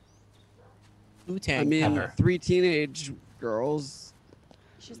 I mean, 3 teenage girls,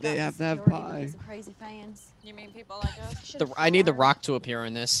 they have to have pie. Crazy fans. You mean people like us? I need The Rock to appear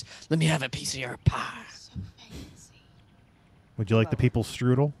in this. Let me have a piece of your pie. Would you like the people's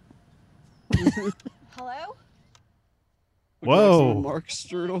strudel? Hello? Whoa. Mark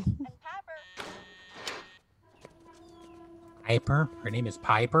Strudel. Piper? Her name is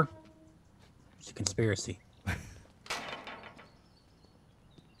Piper? It's a conspiracy. Does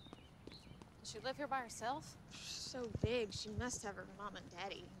she live here by herself? So big, she must have her mom and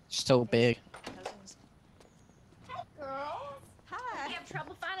daddy. So big. Cousins. Hey, girls. Hi. You have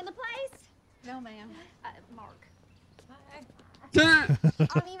trouble finding the place? No, ma'am. Mark. Hi. I'm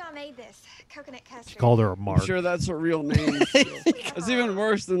Eva made this coconut custard. She called her a Mark. sure that's her real name. It's even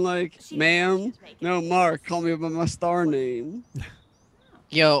worse than like, ma'am. No, Mark. Call me by my star name.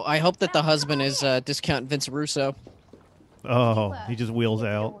 Yo, I hope that the husband is discount Vince Russo. Oh, he just wheels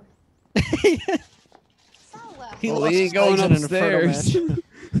out. He Well, lost he his ain't going legs in an inferno upstairs. match.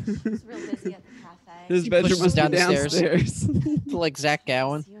 He's real busy at the cafe. His He bedroom pushes must be down the stairs. downstairs. Like Zach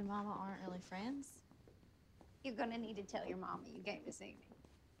Gowen. You and Mama aren't really friends. You're gonna need to tell your mama you came to see me.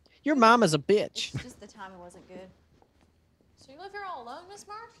 Your mom is a bitch. It's just the timing wasn't good. So you live here all alone, Miss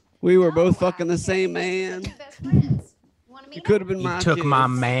Mark? We were both fucking the same man. Best friends. Wanna meet You could have been You my took kids. my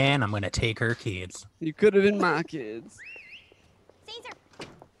man, I'm gonna take her kids. You could have been my kids. Caesar.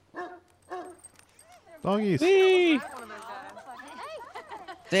 Doggies.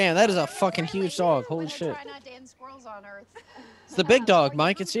 Damn, that is a fucking huge dog. Holy shit. Try not to end squirrels on Earth. It's the big dog,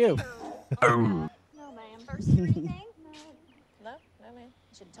 Mike. It's you. No, ma'am. Thirsty or anything? No, ma'am.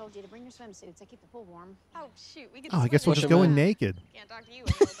 I should have told you to bring your swimsuits. They keep the pool warm. Oh, shoot. We could Oh, I guess we'll Push just him go in. in naked. Can't talk to you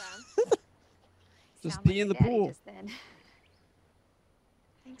any other time. Just Sound pee like in the your daddy pool. just then.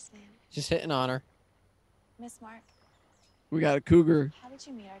 Thanks, ma'am. Just hitting on her. Miss Mark, We got a cougar. how did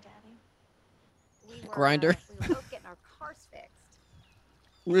you meet our daddy? We were, Grinder. we were both getting our cars fixed.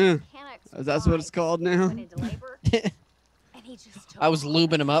 Yeah. Mechanics That's what it's called now. went into labor. And he just I was told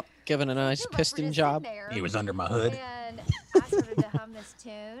lubing him up, giving a nice We're just piston sitting job. there, He was under my hood. And I started to hum this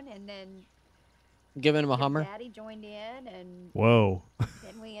tune, and then Giving him a your Hummer. daddy joined in, and Whoa.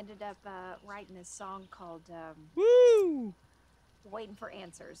 then we ended up writing this song called Woo! Waiting for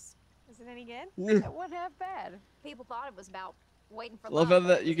Answers. Is it any good? Yeah. It wasn't half bad. People thought it was about waiting for Love love. how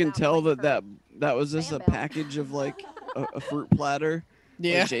but that it you was can about tell waiting that for that was just a fan belt. package of like a fruit platter.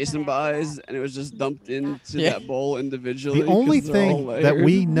 Yeah. Like Jason buys, and it was just dumped into Yeah. that bowl individually. The only 'cause they're all thing that layered.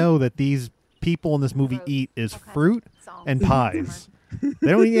 we know that these people in this movie eat is fruit and pies.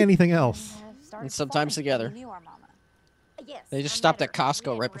 They don't eat anything else. And sometimes together. You knew our mama. Yes. They just I stopped met at her. We Costco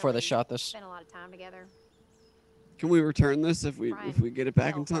didn't right before they really shot this. Spent a lot of time together. Can we return this if we get it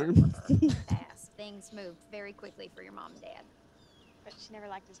back in time? Fast. Things moved very quickly for your mom and dad. But she never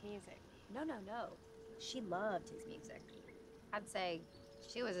liked his music. No. She loved his music. I'd say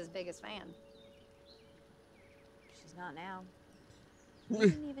she was his biggest fan. She's not now. We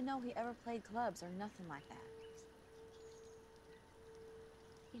didn't even know he ever played clubs or nothing like that.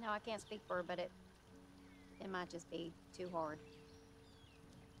 You know, I can't speak for her, but it might just be too hard.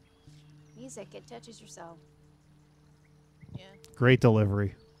 Music, it touches your soul. Yeah. Great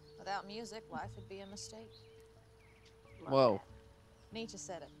delivery. Without music, life would be a mistake. Whoa. Nietzsche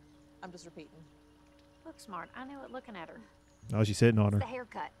said it. I'm just repeating. Look smart. I knew it looking at her. Oh, she's sitting on her. The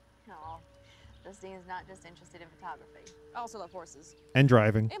haircut. No, Justine is not just interested in photography. I also love horses. And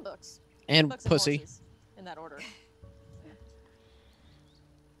driving. And books. And Books pussy. horses, in that order.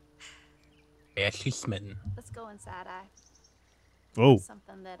 Yeah, she's smitten. Let's go inside. Oh.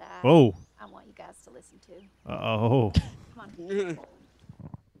 Something that Oh. I want you guys to listen to. Oh. Come on.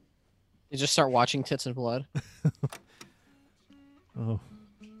 You just start watching Tits and Blood. Oh.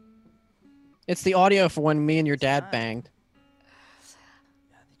 It's the audio for when me and your dad banged.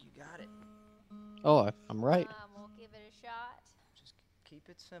 I think you got it. Oh, I'm right. We'll give it a shot. Just keep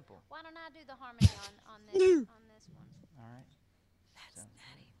it simple. Why don't I do the harmony on this one? All right.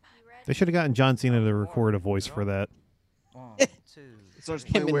 They should have gotten John Cena to record a voice for that. 1, 2. It starts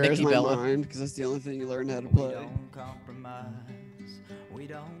Him playing and Where's Nikki My Bella. Mind, because that's the only thing you learn how to We play. don't compromise. We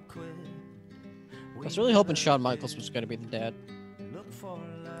don't quit. I was really hoping Shawn Michaels was going to be the dad. Look for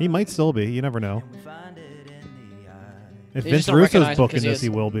love. He might still be. You never know. Find it in the eye. If They Vince just don't Russo's recognize him 'cause booking he this, is- he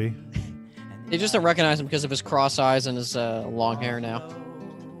will be. They just don't recognize him because of his cross eyes and his long hair now.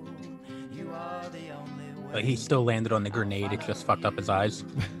 You are the only But he still landed on the grenade. It just fucked up his eyes.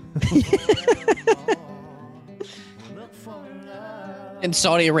 In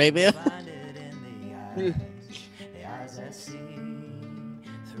Saudi Arabia. As I see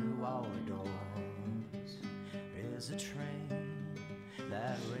through our doors is a train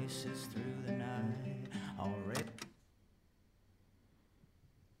that races through the night. Already.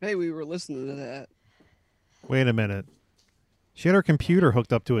 Hey, we were listening to that. Wait a minute. She had her computer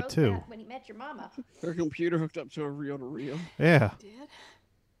hooked up to it too. When he met your mama. Her computer hooked up to a reel-to-reel. Yeah. Did?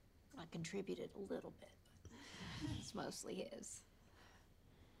 I contributed a little bit, but it's mostly his.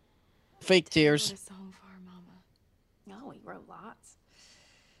 Fake tears. Wrote a song for our mama. Oh, he wrote lots.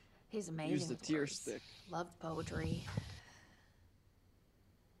 He's amazing. Use the with tear words. stick. Loved poetry.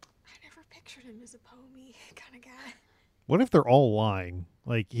 I never pictured him as a poem-y kind of guy. What if they're all lying?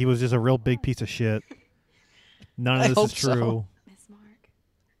 Like he was just a real big piece of shit. None of I this hope is true. so. Miss Mark.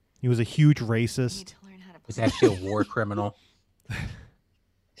 He was a huge racist. He's actually a war criminal.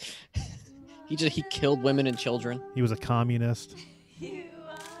 He killed women and children. He was a communist.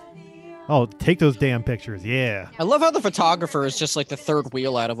 Oh, take those damn pictures. Yeah. I love how the photographer is just like the third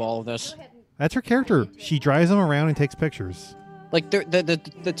wheel out of all of this. That's her character. She drives them around and takes pictures. Like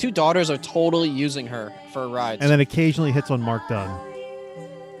the two daughters are totally using her for rides. And then occasionally hits on Mark Dunn.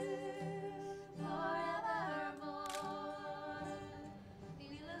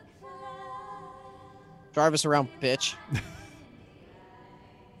 Drive us around, bitch.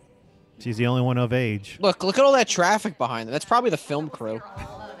 She's the only one of age. Look at all that traffic behind them. That's probably the film crew.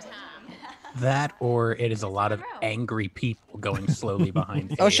 That, or it is a lot of angry people going slowly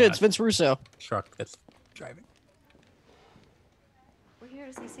behind. Oh shit, it's Vince Russo. Truck that's driving. We're here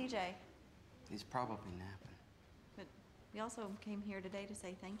to see CJ, He's probably napping. but we also came here today to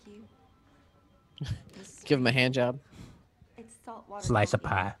say thank you. Give him a hand job. It's saltwater. Slice of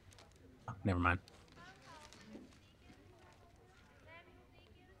coffee. pie. Oh, never mind.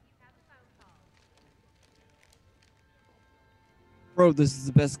 Bro, this is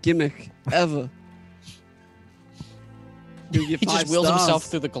the best gimmick ever. He just wheels himself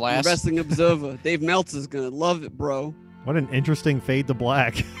through the glass. Wrestling Observer. Dave Meltzer's gonna love it, bro. What an interesting fade to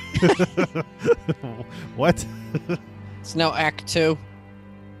black. What? It's now Act 2.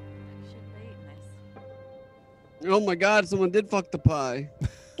 Oh my god, someone did fuck the pie.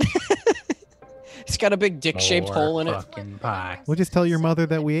 It's got a big dick-shaped More hole in it. fucking pie. We'll just tell your mother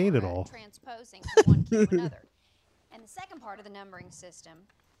that we ate it all. Transposing from one key to another. And the second part of the numbering system,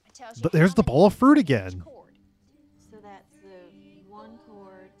 it tells you But there's the bowl of fruit again. So that's the one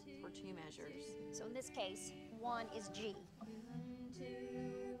chord for two measures. So in this case, 1 is G.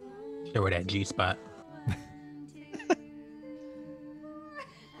 Show her that G spot.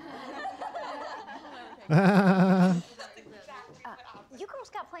 You girls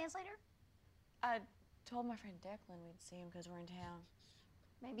got plans later? I told my friend Declan we'd see him because we're in town.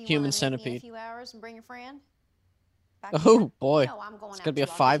 Maybe you Human wanna meet me in centipede. a few hours and bring a friend? Oh boy, No, I'm going it's out gonna be a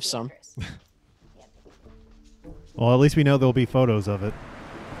too. I'll just 5-some. Well, at least we know there'll be photos of it.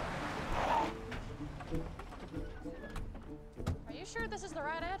 Are you sure this is the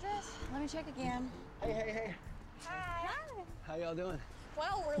right address? Let me check again. Hey. Hi. How y'all doing?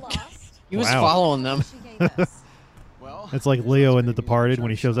 Well, we're lost. He was Wow. following them. Well, It's like Leo in The Departed when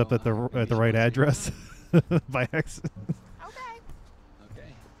he shows up at the right address by accident.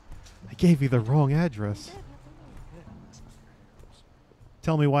 okay. I gave you the wrong address.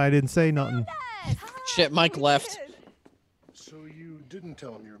 Tell me why I didn't say nothing. Shit, Mike left. So you didn't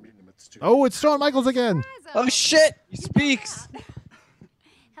tell him you were meeting him at the studio? Oh, it's Shawn Michaels again. Oh shit! He speaks.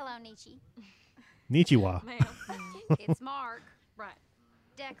 Hello, Nietzsche. Konnichiwa. It's Mark. Right.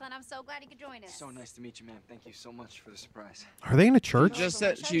 Declan, I'm so glad you could join us. So nice to meet you, ma'am. Thank you so much for the surprise. Are they in a church?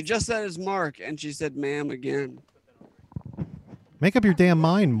 She just said his Mark, and she said ma'am again. Make up your damn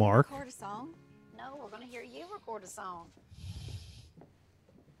mind, Mark. Record a song? No, we're going to hear you record a song.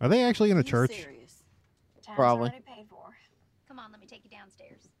 Are they actually in a church? Time's Probably. already paid for. Come on, let me take you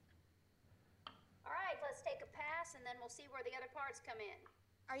downstairs. All right, let's take a pass, and then we'll see where the other parts come in.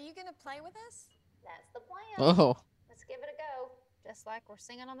 Are you gonna play with us? That's the plan. Oh. Let's give it a go, just like we're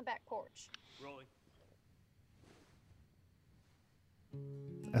singing on the back porch. Rolling.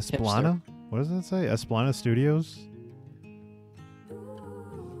 Esplana? What does it say? Esplana Studios?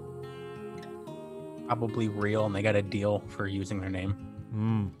 Probably real, and they got a deal for using their name.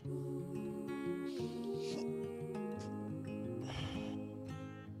 Hmm.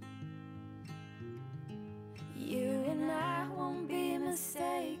 You and I won't be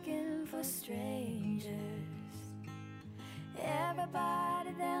mistaken for strangers.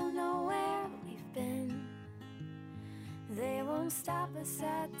 Everybody, they'll know where we've been. They won't stop us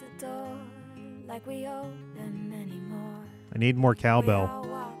at the door like we owe them anymore. I need more We cowbell. all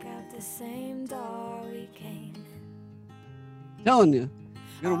walk out the same door we came in. Telling you,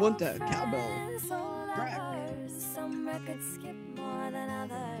 you're gonna want that cowbell. Friends, old lovers, some records skip more than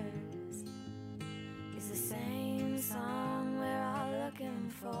others. It's the same song we're all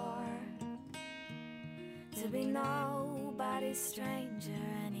looking for. To be nobody's stranger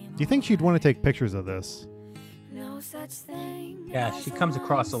anymore. Do you think she'd want to take pictures of this? No such thing. Yeah, she comes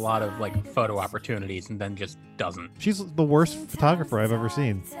across a lot of like photo opportunities and then just doesn't. She's the worst photographer I've ever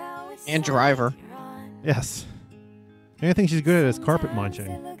seen. And driver. Yes. The only thing she's good at is carpet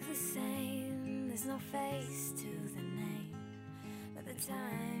munching. Look the same. There's no face to the name. By the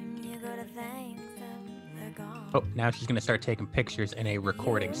time you go to thank them, they're gone. Oh, now she's gonna start taking pictures in a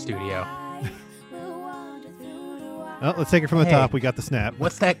recording studio. Oh, let's take it from the Hey. top. We got the snap.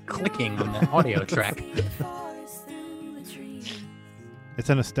 What's that clicking on the audio track? It's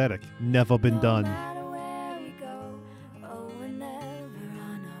an aesthetic. Never been done.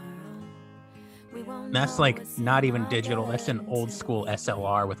 That's like not even digital. That's an old school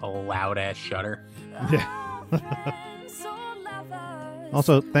SLR with a loud ass shutter. Yeah.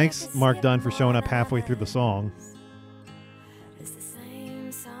 Also, thanks, Mark Dunn, for showing up halfway through the song.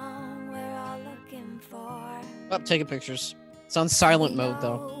 Up, taking pictures. It's on silent mode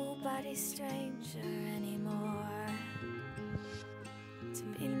though. Nobody's stranger anymore. To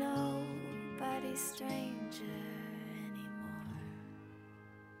be nobody's stranger anymore.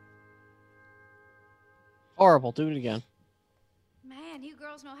 Horrible. Do it again. Man, you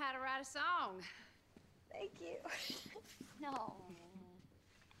girls know how to write a song. Thank you. No.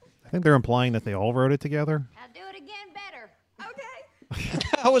 I think they're implying that they all wrote it together. I'll do it again better. Okay.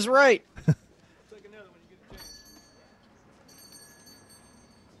 I was right.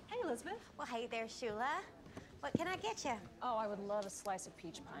 Hey, Elizabeth. Well, hey there, Shula. What can I get you? Oh, I would love a slice of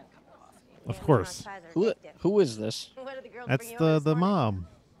peach pie and a cup of coffee. Of course. Who is this? What did the girls That's bring you over the mom.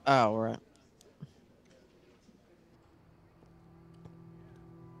 Oh, right.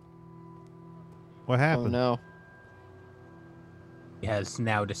 What happened? Oh no. He has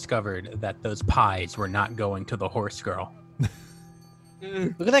now discovered that those pies were not going to the horse girl.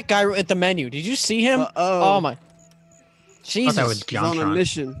 Look at that guy at the menu. Did you see him? Uh-oh. Oh my. Jesus. that was He's on a Jontron.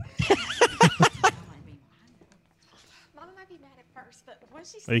 mission. Mama might be mad at first, but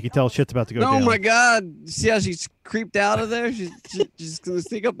once she Oh, you can tell shit's about to go Oh down. my god. See how she's creeped out of there? She's just gonna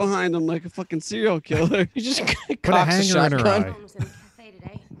sneak up behind him like a fucking serial killer. You just Put a cocks a hanger in her shotgun. eye. Homes in the cafe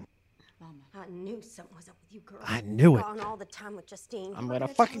today. I knew something was up with you girls. I knew it. Gone all the time with Justine. I'm gonna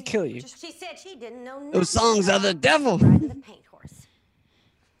fucking kill you. She said she didn't know nothing. Those songs are the devil. Riding the paint horse.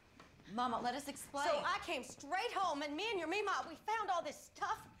 Mama, let us explain. So I came straight home, and me and your Mima, we found all this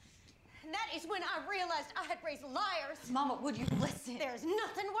stuff. And that is when I realized I had raised liars. Mama, would you listen? There's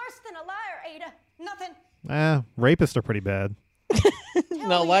nothing worse than a liar, Ada. Nothing. Rapists are pretty bad.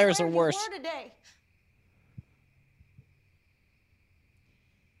 No, liars are worse. Where you were today.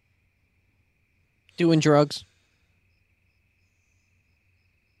 Doing drugs.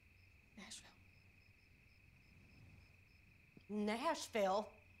 Nashville.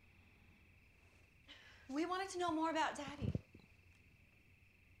 We wanted to know more about Daddy.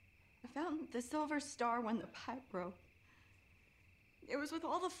 I found the silver star when the pipe broke. It was with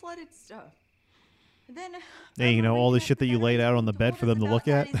all the flooded stuff. And then Hey, you know, all this shit that you laid out on the bed for them to look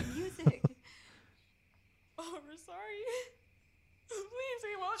at? music. Oh, we're sorry. Please,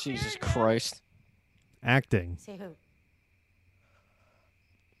 we won't share Jesus again. Christ. Acting. See who?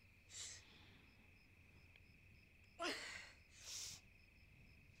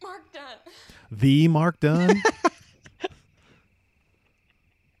 Mark Dunn. The Mark Dunn?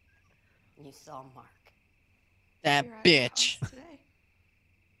 You saw Mark. That You're at bitch. the house today.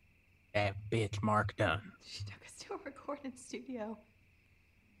 That bitch Mark Dunn. She took us to a recording studio.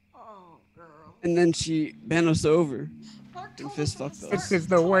 Oh, girl. And then she bent us over and fist fucked us. This is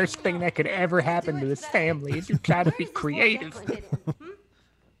the worst thing that could ever happen to this family is you try to be creative. Don't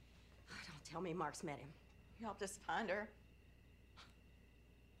tell me Mark's met him. He helped us find her.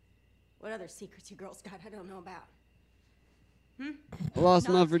 What other secrets you girls got I don't know about? I lost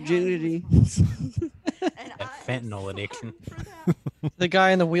my virginity. That fentanyl addiction. The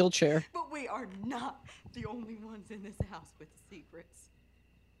guy in the wheelchair. But we are not the only ones in this house with secrets.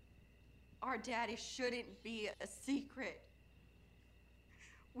 Our daddy shouldn't be a secret.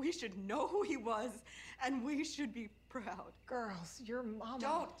 We should know who he was, and we should be proud. Girls, your mama.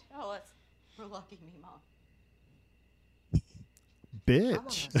 Don't tell us. We're lucky, me, Mom.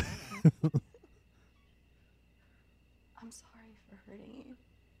 Bitch. I'm sorry for hurting you.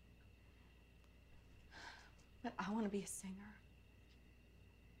 But I want to be a singer.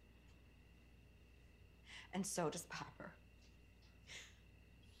 and so does Piper.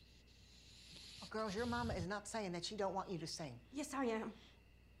 Oh, girls, your mama is not saying that she don't want you to sing. Yes, I am.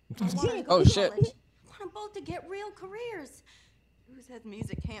 I want her to go Oh, to shit. college. I want them both to get real careers. Who says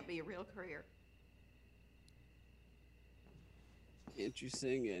music can't be a real career? Can't you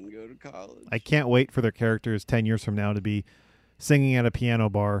sing and go to college? I can't wait for their characters 10 years from now to be singing at a piano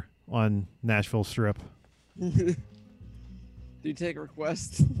bar on Nashville Strip. Do you take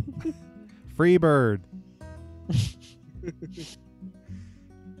requests? Free bird.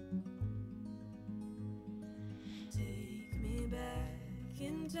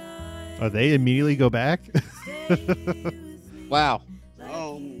 Oh, they immediately go back? Wow.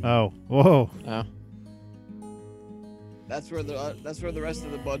 Oh, whoa. Oh. That's where the rest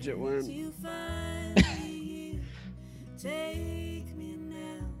of the budget went.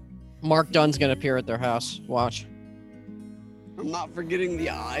 Mark Dunn's gonna appear at their house. Watch. I'm not forgetting the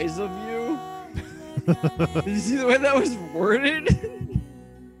eyes of you. Did you see the way that was worded?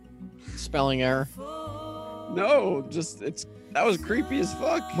 Spelling error. No, that was creepy as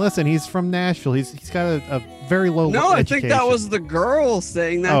fuck. Listen, he's from Nashville. He's got a very low No, education. I think that was the girl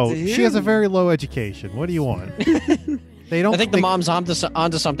saying that to him. She has a very low education. What do you want? They don't. I think the mom's onto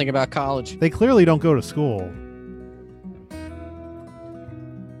something about college. They clearly don't go to school.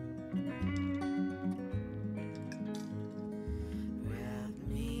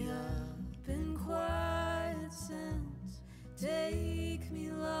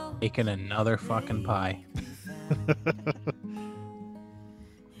 Making another fucking pie.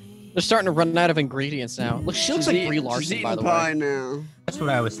 They're starting to run out of ingredients now. Look, she looks like Brie Larson, by the pie way. now. That's what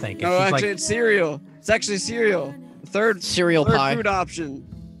I was thinking. No, She's actually, like, it's cereal. It's actually cereal. The third cereal pie. food option.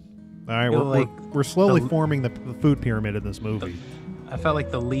 All right, we're slowly forming the food pyramid in this movie. I felt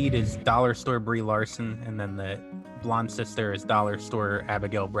like the lead is Dollar Store Brie Larson, and then the blonde sister is Dollar Store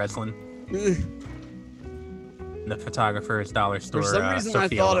Abigail Breslin. And the photographer is Dollar Store. For some reason, I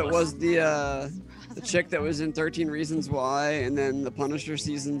Sophia thought it Lillis. was the chick that was in 13 Reasons Why, and then The Punisher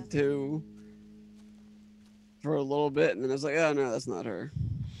season 2 for a little bit, and then I was like, oh no, that's not her.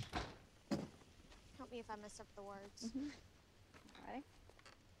 Help me if I mess up the words. Ready?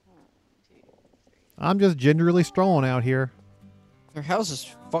 I'm just gingerly strolling out here. Their house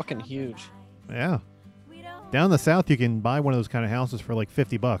is fucking huge. Yeah. Down in the south, you can buy one of those kind of houses for like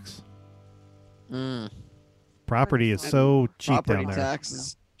 $50. Property is so cheap Property down there. tax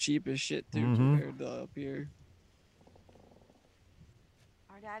is cheap as shit too Mhm. compared to up here.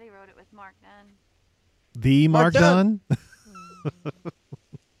 Our daddy wrote it with Mark Dunn. The Mark Dunn?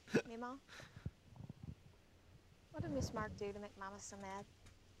 Mima, what did Miss Mark do to make Mama so mad?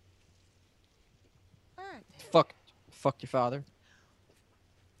 Fuck your father.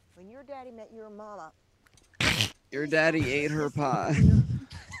 When your daddy met your mama, Your daddy ate her pie.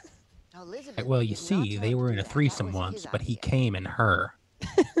 now Elizabeth Well, you did not see, tell they the were in a truth. threesome That was once, his but he idea. came in her.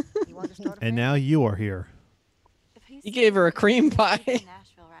 You want to start a And now you are here. He gave her a cream pie.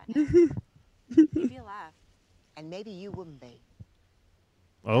 Nashville right now. He'd be alive. And maybe you wouldn't be.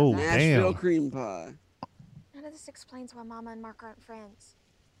 Oh, Nashville damn. cream pie. None of this explains why Mama and Mark aren't friends.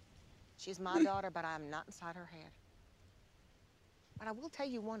 She's my daughter, but I'm not inside her head. But I will tell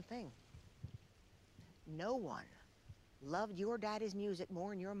you one thing. No one loved your daddy's music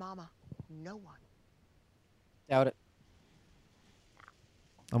more than your mama. No one. Doubt it.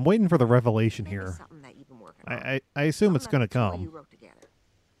 I'm waiting for the revelation here. Something that you've been working on. I assume it's Something going to that the two of you come. wrote together.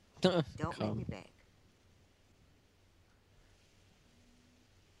 Don't make me beg.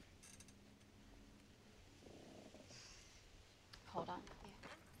 Hold on.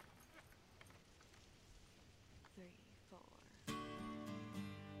 3, 4.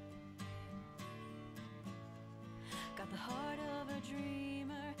 Got the heart of a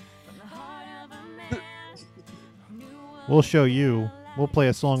dreamer from the heart of a man. We'll show you. We'll play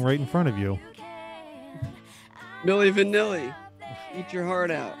a song right in front of you. Milli Vanilli. Eat your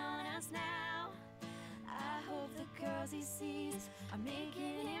heart out. I hope the girls he sees are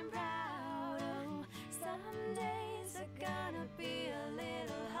making him proud. Oh, some days are gonna be a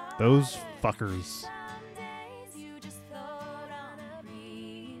little hard. Those fuckers. You just float on a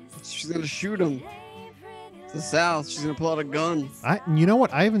breeze. She's gonna shoot him. It's the South. She's gonna pull out a gun. You know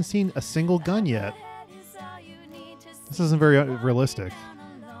what? I haven't seen a single gun yet. This isn't very realistic.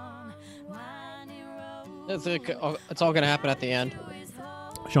 It's all gonna happen at the end.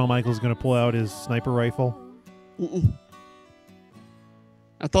 Shawn Michaels going to pull out his sniper rifle.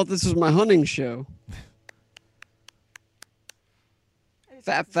 I thought this was my hunting show.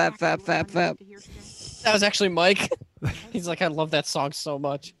 Fap, fap, fap, fap, fap. That was actually Mike. He's like, I love that song so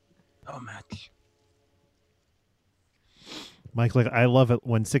much. So much. Mike, like, I love it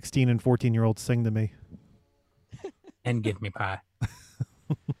when 16 and 14-year-olds sing to me. and give me pie.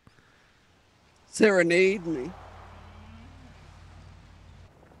 Serenade me.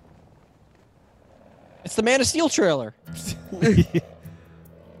 It's the Man of Steel trailer.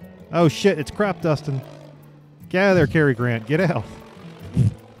 Oh shit! It's crop dusting. Get out of there, Cary Grant. Get out.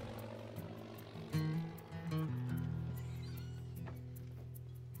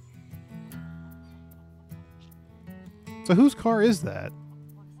 So whose car is that?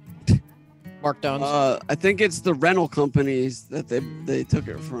 Mark Dunn's. I think it's the rental companies that they took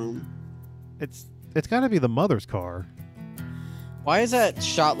it from. It's got to be the mother's car. Why does that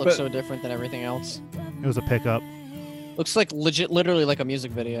shot look But- so different than everything else? It was a pickup. Looks like literally like a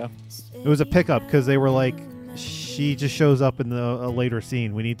music video. It was a pickup because they were like, she just shows up in a later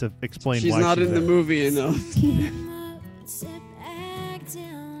scene. We need to explain She's why not she's in the there. movie enough.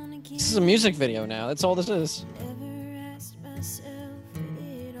 This is a music video now. That's all this is.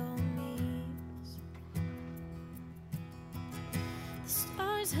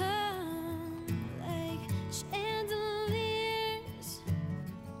 Stars hung like chandeliers,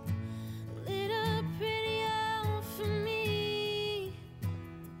 lit up pretty out for me.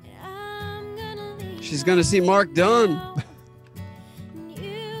 And I'm gonna leave. She's gonna see Mark Dunn.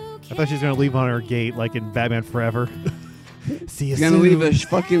 I thought she was gonna leave on her gate like in Batman Forever. See you She's gonna soon. leave a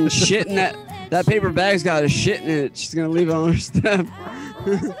fucking shit in that. That paper bag's got a shit in it. She's gonna leave it on her step.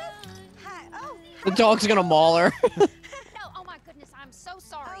 The dog's gonna maul her. No, oh my goodness, I'm so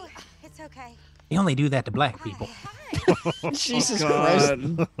sorry. It's okay. They only do that to black people. Jesus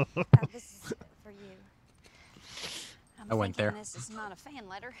God. This is for you. I went there. This is not a fan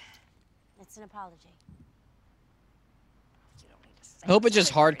letter. It's an apology. I hope it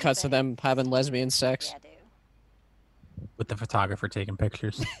just hard cuts to them having lesbian sex. With the photographer taking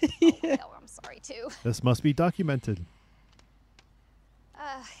pictures. Well, I'm sorry too. This must be documented.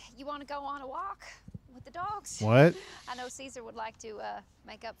 You want to go on a walk with the dogs? What? I know Caesar would like to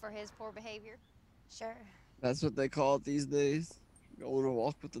make up for his poor behavior. Sure. That's what they call it these days. Go on a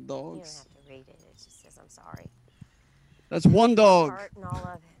walk with the You don't dogs. have to read it. It just says I'm sorry. That's one dog. Part and all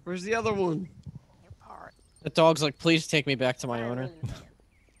of it. Where's the other one? The dog's like, please take me back to my owner.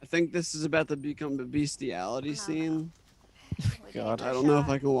 I think this is about to become a bestiality scene. God. I don't know if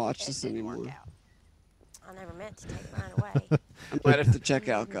I can watch this anymore. I never meant to take mine away. I might have to check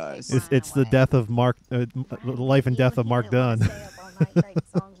out, guys. It's the death of Mark, life and death of Mark Dunn.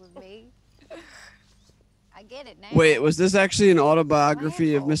 I get it now. Wait, was this actually an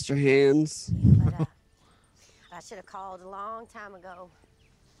autobiography of Mr. Hands? I should have called a long time ago.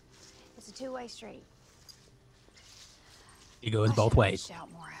 It's a two-way street. It goes both ways.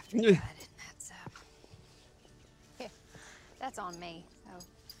 Shout more after you got it. That's on me. So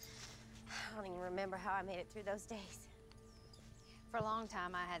I don't even remember how I made it through those days. for a long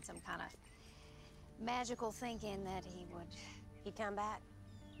time, I had some kind of magical thinking that he'd come back.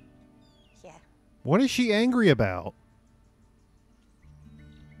 Yeah. What is she angry about?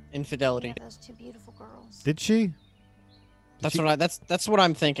 Infidelity. Those two beautiful girls. Did she? That's what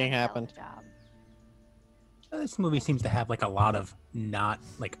I'm thinking happened. This movie seems to have like a lot of not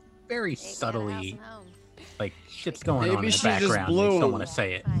like very subtly like shit's going on in the background. They just don't want to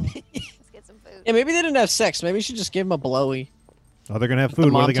say it. Yeah, maybe they didn't have sex. Maybe she just gave him a blowy. Oh, they're gonna have But the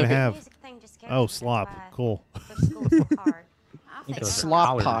food. What are mom they gonna took it. have? Oh, slop. Cool.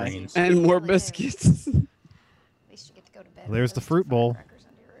 Slop pie. And more biscuits. There's the fruit bowl.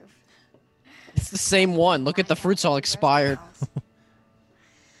 It's the same one. Look at the fruit's all expired.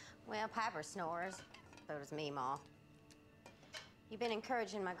 Well, Piper snores. So does Meemaw. You've been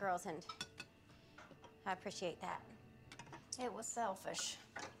encouraging my girls, and I appreciate that. It was selfish.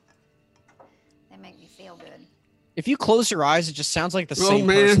 They make me feel good. If you close your eyes, it just sounds like the Oh, same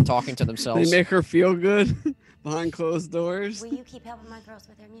man. person talking to themselves. They make her feel good behind closed doors. Will you keep helping my girls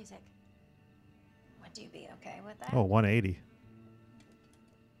with their music? Would you be okay with that? Oh, 180.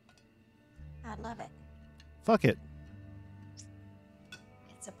 I'd love it. Fuck it.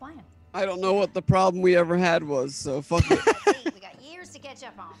 It's a plan. I don't know what the problem we ever had was, so fuck it. We got years to catch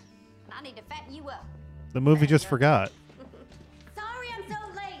up on, and I need to fatten you up. The movie just forgot. Sorry I'm so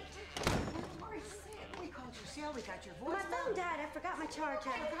late. We called you Sal. We got your My voice. phone died. I forgot my charger.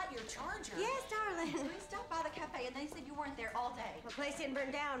 You forgot your charger? Yes, darling. We stopped by the cafe and they said you weren't there all day. The place didn't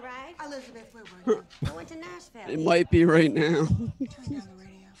burn down, right? Elizabeth, where were you? I went to Nashville. It might be right now.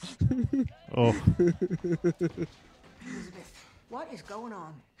 Oh. Elizabeth, what is going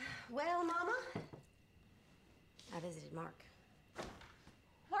on? Well, Mama, I visited Mark.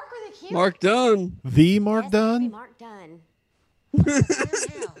 Mark with a cute. Mark Dunn. The Mark Dunn? Mark Dunn.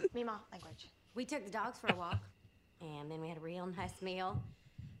 Meemaw language. We took the dogs for a walk, and then we had a real nice meal.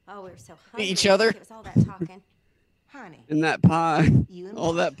 Oh, we were so hungry. Each other? It was all that talking. Honey, And that pie. you and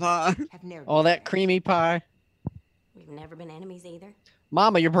All that pie. have never All that creamy pie. We've never been enemies either.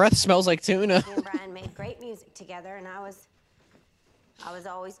 Mama, your breath smells like tuna. Me and Brian made great music together, and I was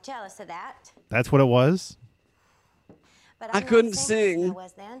always jealous of that. That's what it was. But I I'm not couldn't the same person sing. I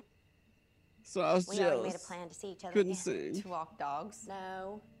was then. So I was We already made a jealous. plan to see each other Couldn't again. sing. To walk dogs?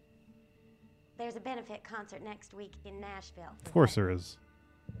 No. There's a benefit concert next week in Nashville. Of course there is.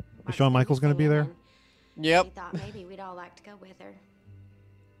 Is Shawn Michaels going to be there? Yep. We thought maybe we'd all like to go with her.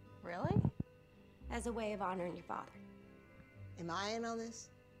 Really? As a way of honoring your father. Am I in on this?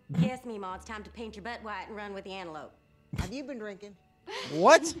 Yes, Meemaw, it's time to paint your butt white and run with the antelope. Have you been drinking?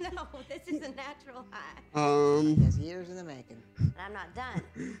 What? No, this is a natural high. There's years in the making. And I'm not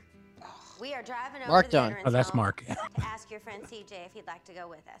done. We are driving over Mark to the done. Veterans Oh, that's Home Mark. to ask your friend CJ if he'd like to go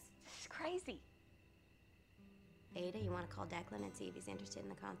with us. It's crazy. Ada, you want to call Declan and see if he's interested in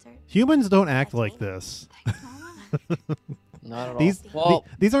the concert? Humans don't act like this. Not at all. These Well,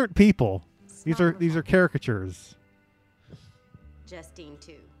 these aren't people. These are caricatures. Justine,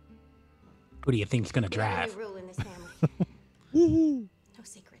 too. Who do you think's gonna We have a drive? new rule in this family. No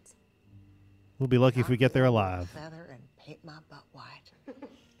secrets. We'll be lucky if we get there alive. Feather and paint my butt white.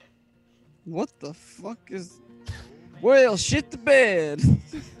 What the fuck is... Well, shit the bed.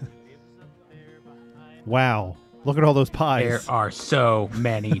 Wow. Look at all those pies. There are so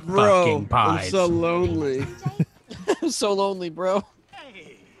many Bro, fucking pies. I'm so lonely. I'm so lonely, bro.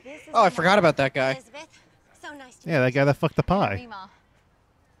 Oh, I forgot about that guy. Elizabeth, so nice to Yeah, that guy that fucked the pie. Meemaw.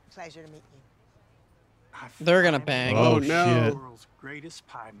 Pleasure to meet you. They're gonna bang. Oh, no. shit. World's greatest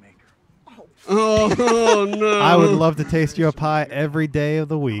pie maker. Oh, no. I would love to taste your pie every day of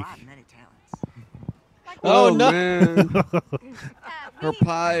the week. Many talents. Oh, no. man. Her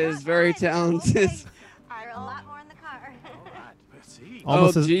pie is very talented. A lot more in the car. Let's see.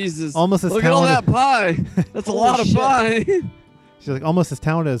 Almost oh, as Jesus. almost as Look at all that talented. pie. That's a Holy lot of shit. pie. She's like almost as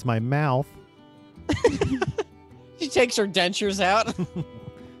talented as my mouth. She takes her dentures out.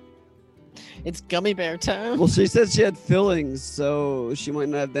 It's gummy bear time. Well, she said she had fillings, so she might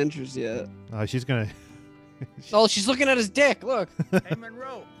not have dentures yet. She's gonna. Oh, she's looking at his dick. Look. Hey,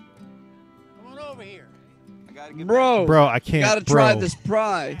 Monroe. Come on over here. I gotta get Bro, Bro, I can't. you gotta bro. try this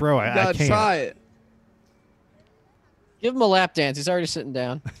pie. Bro, You I gotta can't. try it. Give him a lap dance. He's already sitting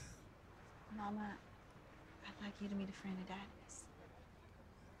down. Mama, I'd like you to meet a friend of Daddy's.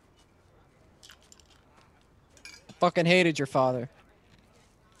 Fucking hated your father.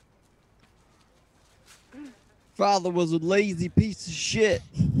 Father was a lazy piece of shit.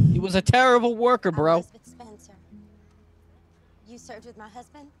 He was a terrible worker, I'm bro. Elizabeth Spencer. You served with my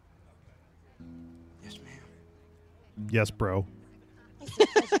husband? Yes, ma'am. Yes, bro. It's a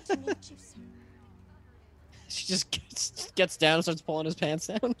pleasure to meet you, sir. She just gets down and starts pulling his pants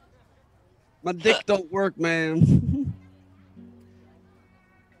down. My dick don't work, man.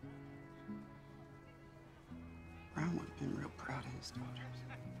 Brian would have been real proud of his daughters.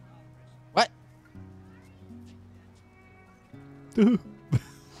 What?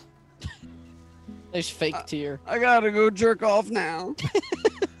 There's fake tear. I gotta go jerk off now.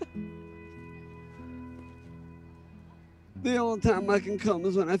 The only time I can come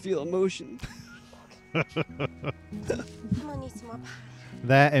is when I feel emotion. I'm gonna need some more pie.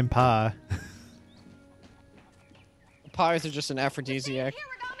 That and pie. Pies are just an aphrodisiac. Here,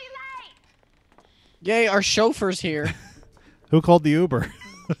 we're gonna be late. Yay, our chauffeur's here. Who called the Uber?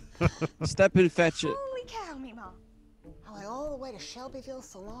 Step and fetch it. Holy cow, Meemaw. I went all the way to Shelbyville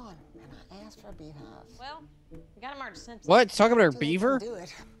Salon, and I asked for a beehive. Well, we got him our Simpson. What? Talking about our Too late to beaver? do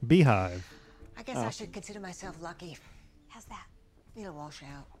it. Beehive. I guess Oh. I should consider myself lucky. How's that? It'll wash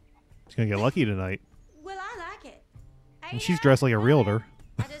out. She's gonna get lucky tonight. Well, I like it. And she's dressed like a realtor.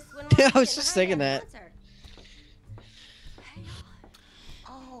 I just wouldn't Yeah, want I was to just sit thinking behind that. you at a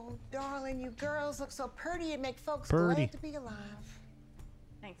concert. Oh, darling, you girls look so pretty. It make folks Purty. glad to be alive.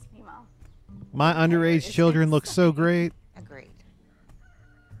 Thanks, Meemaw. My underage children look so great. Agreed.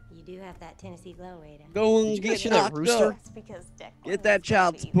 You do have that Tennessee glow, Ada. Go Did and you guys get hear that knocked rooster? up. That's because Declan Get that is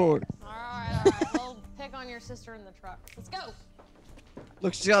child gonna be support. there. All right. We'll pick on your sister in the truck. Let's go.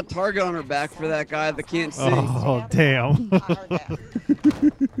 Look, she's got a target on her back for that guy that can't see. Oh, damn. I heard that.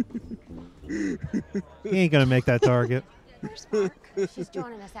 He ain't gonna make that target. Where's Mark? She's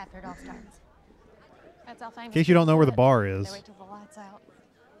joining us after it all starts. That's how famous. In case you don't know where the bar They is. wait till the lights out.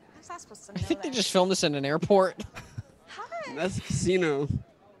 How's I supposed to know I think they that? just filmed this in an airport. Hi. That's a casino.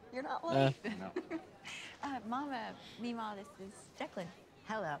 You're not Uh. late. Mama, Meemaw, this is Declan.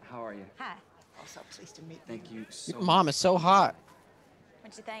 Hello. How are you? Hi. Oh, so pleased to meet you. Thank you so Your mom is so hot.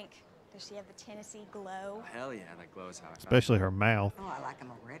 What'd you think? Does she have the Tennessee glow? Hell yeah, that glows how I found Especially her mouth. Oh, I like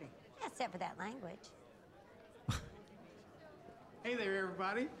him already. Yeah, except for that language. Hey there,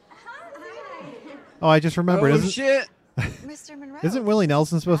 everybody. Oh, I just remembered. Oh, Isn't, shit. Mr. Monroe. Isn't Willie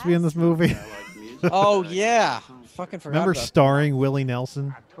Nelson supposed to be in this movie? Oh yeah, fucking forgot. Remember about starring Willie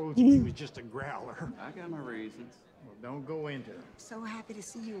Nelson? I told you he was just a growler. I got my reasons. Well, don't go into it. So happy to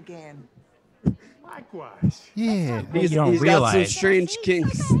see you again. Likewise. Yeah. What you don't He's got some realize, strange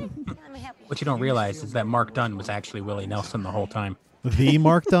kinks. what you don't realize is that Mark Dunn was actually Willie Nelson the whole time. The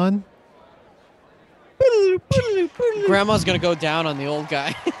Mark Dunn? Grandma's gonna go down on the old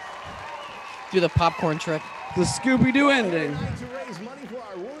guy. Do the popcorn trick. The Scooby-Doo ending. To raise money for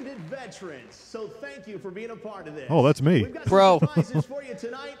our wounded veterans. So thank you for being a part of this. Oh, that's me. We've got Bro. some surprises for you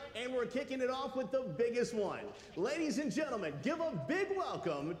tonight, and we're kicking it off with the biggest one. Ladies and gentlemen, give a big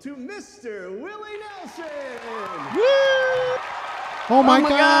welcome to Mr. Willie Nelson. Oh my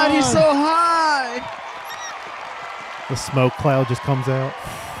God, he's so high. The smoke cloud just comes out.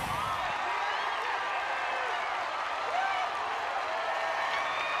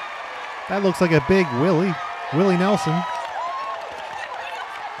 That looks like a big Willie Nelson.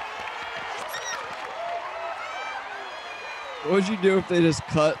 What would you do if they just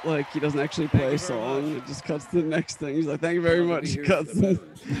cut, like, he doesn't actually play a song? It just cuts to the next thing. He's like, thank you very much. Cuts.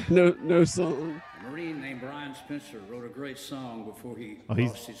 No song. A Marine named Brian Spencer wrote a great song before he Oh,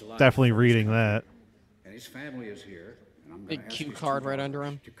 he's lost his life. definitely reading that. And his family is here. And I'm gonna Big ask cue these card two right brothers under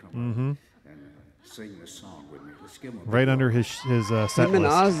him. to come Mm-hmm. up and sing this song with me. Let's give them a big Right under welcome. his set Him and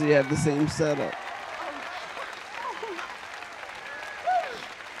list. Ozzy have the same setup.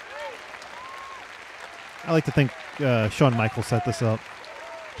 I like to think Shawn Michaels set this up.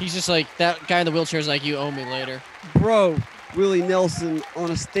 He's just like, that guy in the wheelchair is like, you owe me later. Bro, Willie Nelson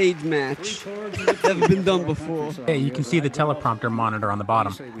on a stage match. Never been done before. Hey, you can see the teleprompter monitor on the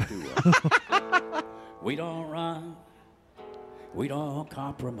bottom. We don't run. We don't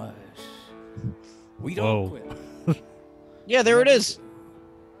compromise. We Whoa. don't quit. Yeah, there it is.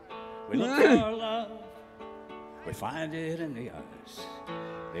 We look for our love. We find it in the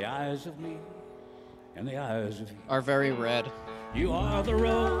eyes of me, and the eyes of you. Are very red. You are the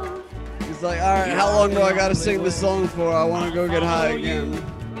road. He's like, all right, how long do I got to sing this song for? I want to go get high again.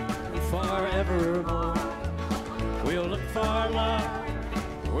 Forevermore. We'll look for love.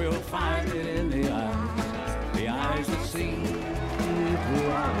 We'll find it in the eyes that see.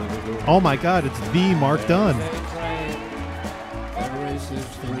 Oh my God, it's the Mark Dunn. That races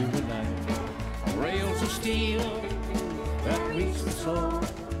through the night. Rails of steel that reach the soul.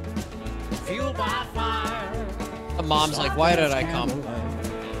 Fueled by fire. The mom's like, why did I come?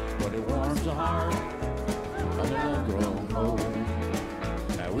 But it warms the heart of the love grown cold.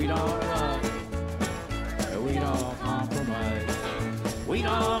 Now we don't run. And we don't compromise. We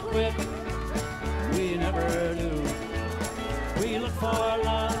don't quit. We never do. We look for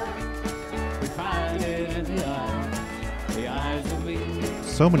love. We find it in the eyes of me.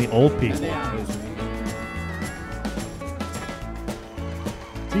 So many old people. And the eyes of me.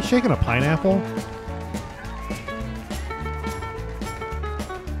 Is he shaking a pineapple?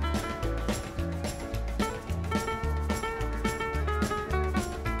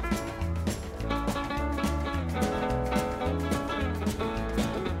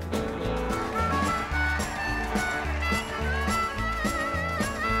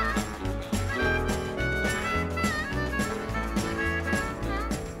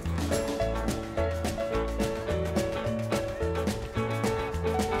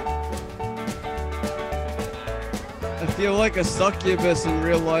 I feel like a succubus in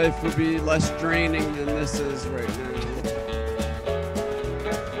real life would be less draining than this is right now.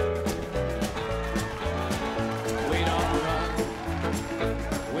 We don't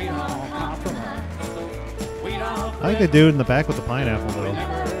run. We don't compromise. We don't I like the dude in the back with the pineapple though.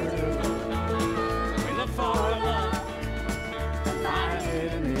 we look for love. Find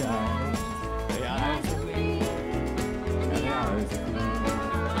it in the eyes of me, and the eyes of me,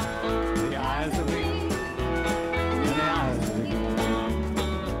 the eyes of me, and the eyes of me.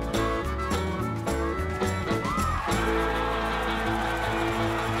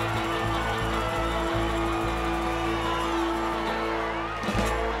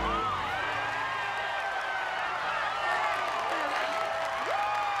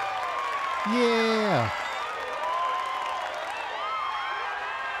 Yeah.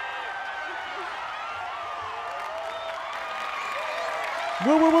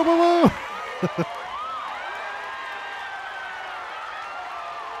 Whoa, whoa, whoa, whoa, whoa.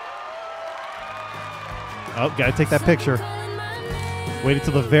 Oh, gotta take that picture. Waited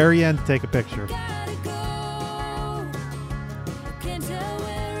till the very end to take a picture.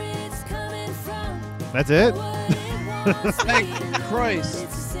 That's it? Thank Christ.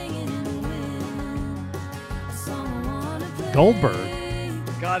 Goldberg.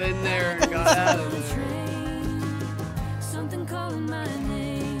 Got in there and got out of it. Something calling my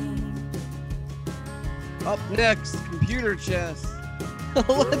name. Up next, computer chess.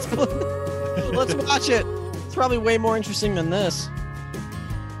 Let's watch it. It's probably way more interesting than this.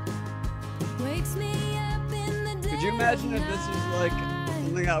 Could you imagine if this was like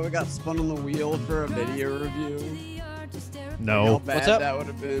something that we got spun on the wheel for a video review? No. How bad that would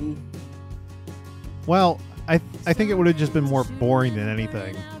have been. Well, I think it would have just been more boring than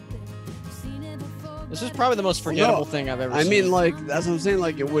anything. This is probably the most forgettable No, thing I've ever I seen. mean, like, that's what I'm saying.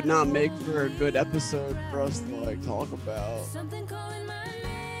 Like, it would not make for a good episode for us to like talk about.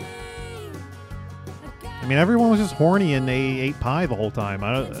 I mean, everyone was just horny and they ate pie the whole time.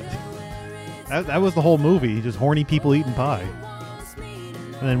 That was the whole movie, just horny people eating pie.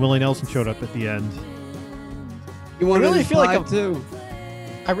 And then Willie Nelson showed up at the end. You I wanted really feel like pie too.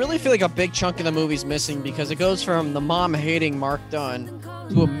 I really feel like a big chunk of the movie's missing because it goes from the mom hating Mark Dunn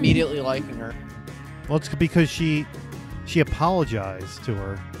to immediately liking her. Well, it's because she apologized to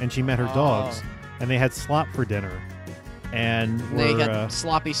her and she met her dogs and they had slop for dinner. And They were, got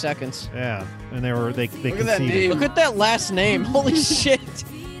sloppy seconds. yeah, and they Look at that conceded. name. Look at that last name. Holy shit.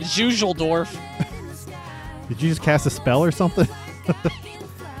 Zuzheldorf. Did you just cast a spell or something?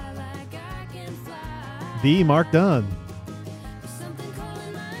 The Mark Dunn.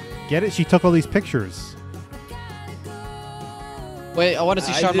 Get it? She took all these pictures. Wait, I want to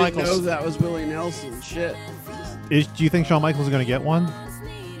see Shawn I didn't Michaels. know that was Willie Nelson. Shit. Do you think Shawn Michaels is going to get one?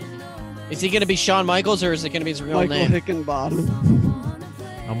 Is he going to be Shawn Michaels or is it going to be his real Michael name? Hickenbottom.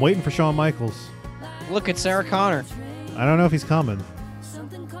 I'm waiting for Shawn Michaels. Look, it's Sarah Connor. I don't know if he's coming.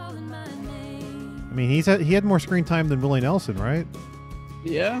 I mean, he had more screen time than Willie Nelson, right?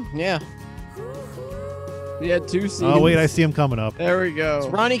 Yeah. Yeah. He had 2 scenes. Oh wait, I see him coming up. There we go. It's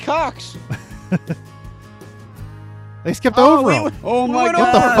Ronnie Cox. They skipped over him. Oh we my went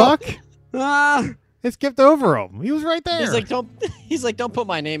god. What the fuck? Ah. They skipped over him. He was right there. He's like, don't put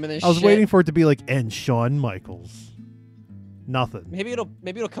my name in this I was shit. waiting for it to be like, and Shawn Michaels. Nothing. Maybe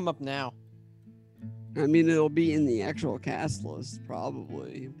it'll come up now. I mean, it'll be in the actual cast list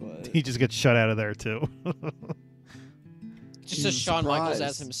probably, but He just gets shut out of there too. Just as Shawn Michaels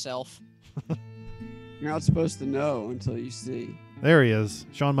as surprised. himself. You're not supposed to know until you see. There he is.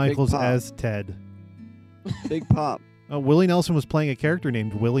 Shawn Michaels pop. as Ted. Big pop. Oh, Willie Nelson was playing a character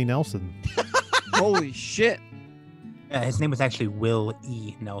named Willie Nelson. Holy shit. His name was actually Will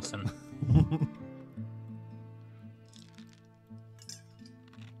E. Nelson.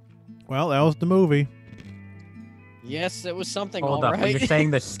 Well, that was the movie. Yes, it was something, Hold all up. right. You're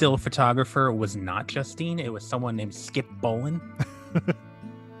saying the still photographer was not Justine? It was someone named Skip Bolin?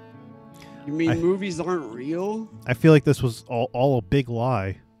 You mean movies aren't real? I feel like this was all a big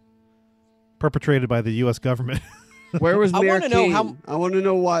lie. Perpetrated by the U.S. government. Where was I Mayor wanna know Kane? how- I want to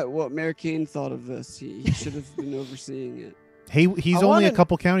know what Mayor Kane thought of this. He should have been overseeing it. He's I only a wanna-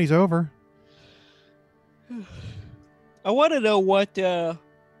 couple counties over. I want to know what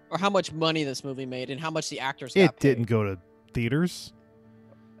or how much money this movie made and how much the actors got It paid. didn't go to theaters.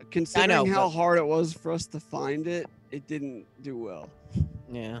 Considering how but- hard it was for us to find it, it didn't do well.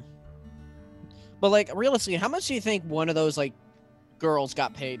 Yeah. But like realistically, how much do you think one of those like girls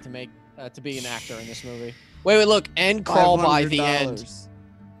got paid to make to be an actor in this movie? Wait, look, end crawl by the end. $500.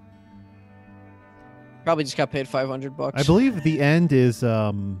 Probably just got paid $500. I believe the end is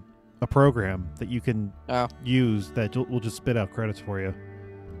a program that you can Oh. use that will just spit out credits for you.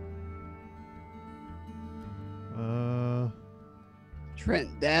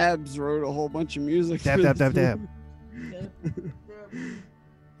 Trent Dabbs wrote a whole bunch of music. Dab, for dab, this dab, movie.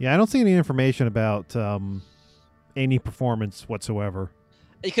 Yeah, I don't see any information about any performance whatsoever.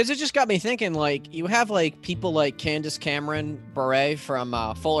 Because it just got me thinking, like, you have, like, people like Candace Cameron Bure from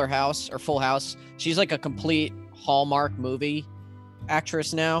Full House. She's, like, a complete Hallmark movie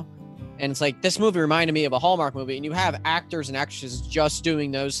actress now. And it's like, this movie reminded me of a Hallmark movie. And you have actors and actresses just doing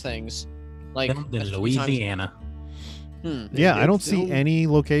those things. Like, Filmed in a few Louisiana. times. Yeah, I did don't see film any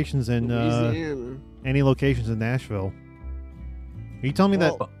locations in Louisiana. Nashville. Are you telling me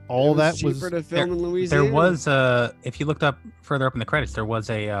Well, that all it that was was cheaper to film in Louisiana. There was if you looked up further up in the credits, there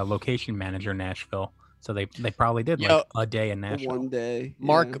was a location manager in Nashville. So they probably did like a day in Nashville. One day.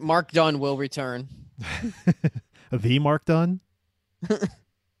 Mark Dunn will return. the Mark Dunn?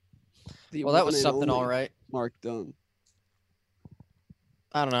 The Well, that one was and something, only all right. Mark Dunn.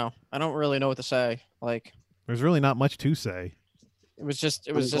 I don't know. I don't really know what to say. Like, There's really not much to say. it was just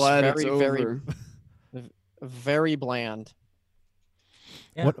I'm glad it's very, over. very bland.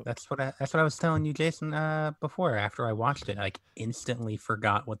 Yeah, that's what I was telling you, Jason, before. After I watched it, I instantly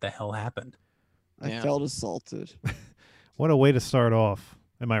forgot what the hell happened. I Yeah. felt assaulted. What a way to start off.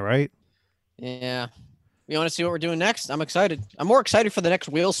 Am I right? Yeah. You want to see what we're doing next? I'm excited. I'm more excited for the next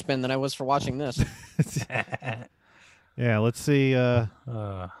wheel spin than I was for watching this. Yeah, let's see.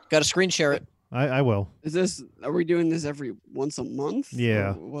 Got to screen share it. I will. Are we doing this every once a month?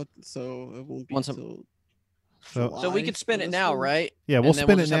 Yeah. Or what? So it won't be Once a- till So we could spin it now, right? Yeah, And we'll then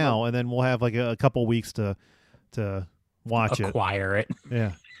spin it just have a- now, and then we'll have like a couple weeks to watch Acquire it.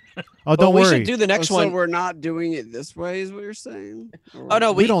 Yeah. Oh, Well, don't we worry. should do the next so one. we're not doing it this way, is what you're saying? Oh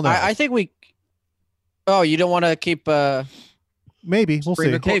no, We don't know. I think we. Oh, you don't want to keep. Maybe we'll see.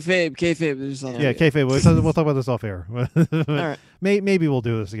 Kayfabe. There's something. Yeah, kayfabe. We'll talk about this off air. right. Maybe we'll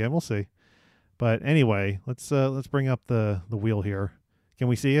do this again. We'll see. But anyway, let's bring up the wheel here. Can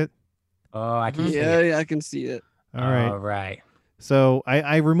we see it? Oh, I can see it. Yeah, I can see it. All right. All right. So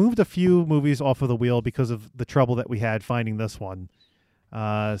I removed a few movies off of the wheel because of the trouble that we had finding this one.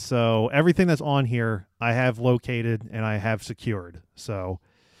 So everything that's on here, I have located and I have secured. So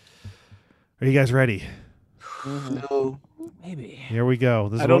are you guys ready? No. Maybe. Here we go.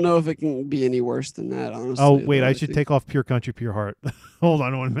 This is I don't what- know if it can be any worse than that, honestly. Oh wait, though, I should think. take off Pure Country, Pure Heart. Hold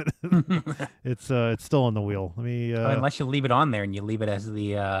on 1 minute. It's still on the wheel. Let me. Unless you leave it on there and you leave it as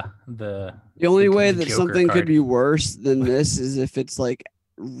the The only way that Joker something card. could be worse than this is if it's like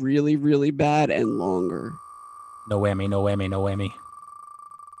really, really bad and longer. No whammy, no whammy, no whammy.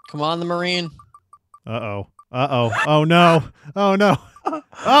 Come on, the Marine. Uh oh. Oh no. Oh no.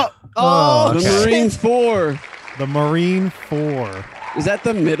 Oh, The okay. Marine 4. The Marine 4. Is that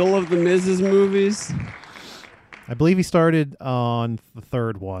the middle of the Mrs. movies? I believe he started on the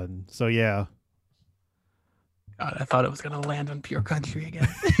third one. So yeah. God, I thought it was gonna land on Pure Country again.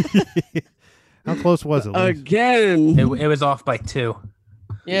 How close was it? Lee? Again. it was off by 2.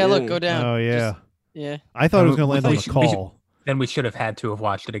 Yeah, look, go down. Oh yeah. Yeah. I thought it was going to land on We the should- we should- call. Then we should have had to have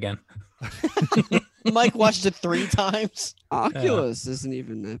watched it again. Mike watched it 3 times. Oculus isn't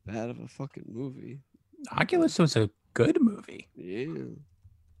even that bad of a fucking movie. Oculus was a good movie. Yeah.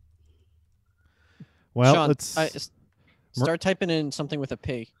 Well, Sean, let's start typing in something with a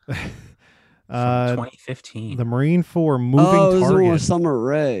P. 2015. The Marine 4 Moving Oh, this is the one Target. with Summer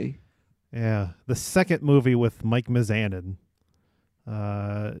Rae. Yeah, the second movie with Mike Mizanin.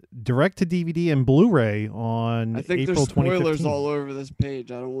 Direct to DVD and Blu-ray on I think April there's spoilers 2015. all over this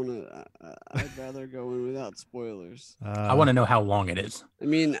page. I don't want to. I'd rather go in without spoilers. I want to know how long it is. I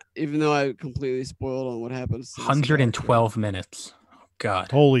mean, even though I completely spoiled on what happens. to this 112 minutes. Oh,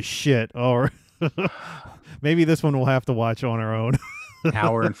 God. Holy shit! Or maybe this one we'll have to watch on our own.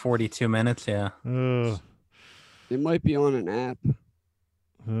 Hour and 42 minutes. Yeah. It might be on an app.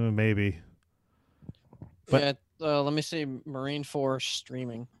 Maybe. But- Yeah, let me see. Marine 4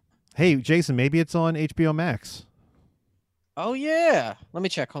 streaming. Hey, Jason, maybe it's on HBO Max. Oh yeah. Let me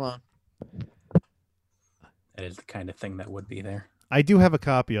check. Hold on. That is the kind of thing that would be there. I do have a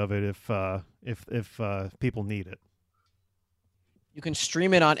copy of it if people need it. You can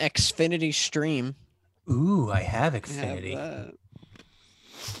stream it on Xfinity Stream. Ooh, I have I have Xfinity. that.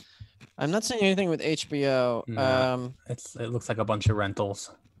 I'm not saying anything with HBO. No, it looks like a bunch of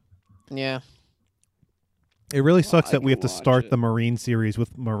rentals. Yeah. It really sucks I that we can have to watch start it. the Marine series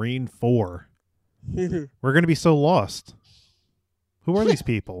with Marine 4. We're going to be so lost. Who are these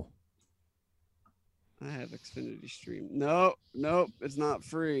people? I have Xfinity Stream. Nope, it's not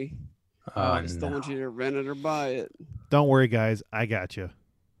free. Oh, I just don't want you to rent it or buy it. Don't worry, guys. I got you.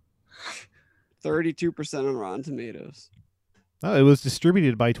 32% on Rotten Tomatoes. Oh, it was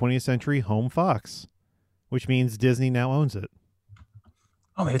distributed by 20th Century Home Fox, which means Disney now owns it.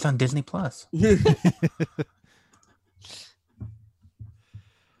 Oh, maybe it's on Disney Plus.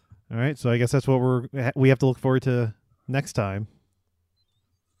 All right, so I guess that's what we have to look forward to next time.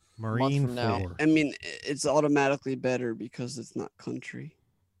 Marine from now. 4. I mean, it's automatically better because it's not country.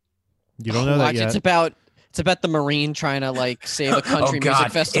 You don't know that Watch, yet. it's about the Marine trying to like save a country oh, God.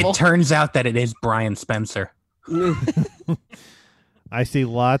 music festival. It turns out that it is Brian Spencer. I see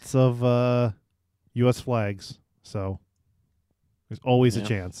lots of U.S. flags, so there's always a Yeah.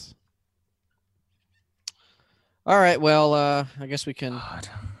 chance. All right, well, I guess we can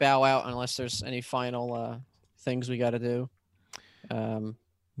bow out unless there's any final things we got to do.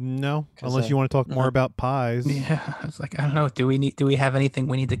 No, 'Cause, unless you want to talk more about pies. Yeah, I was like, I don't know. Do we have anything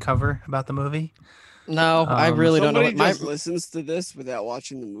we need to cover about the movie? No, I really don't know. Somebody What just listens to this without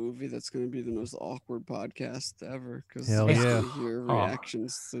watching the movie. That's going to be the most awkward podcast ever. Because Hell yeah. hear Oh.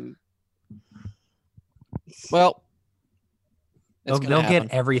 reactions to. Well, They'll gonna get happen.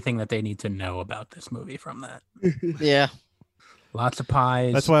 everything that they need to know about this movie from that. Yeah. Lots of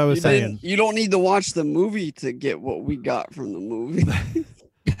pies. That's why I was You saying. you don't need to watch the movie to get what we got from the movie.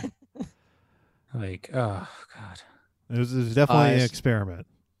 Like, oh God. It was definitely an Eyes. experiment.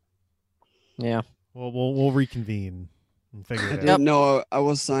 Yeah. We'll reconvene and figure I it out. didn't know I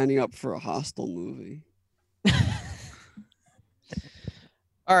was signing up for a Hostel movie.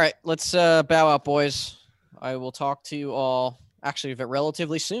 All right, let's bow out, boys. I will talk to you all actually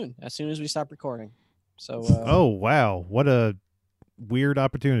relatively soon, as soon as we stop recording. So. Oh wow, what a weird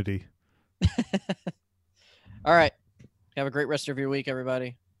opportunity. All right. Have a great rest of your week,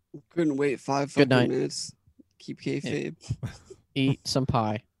 everybody. Couldn't wait 5 Good night. minutes. Keep kayfabe. Eat some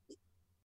pie.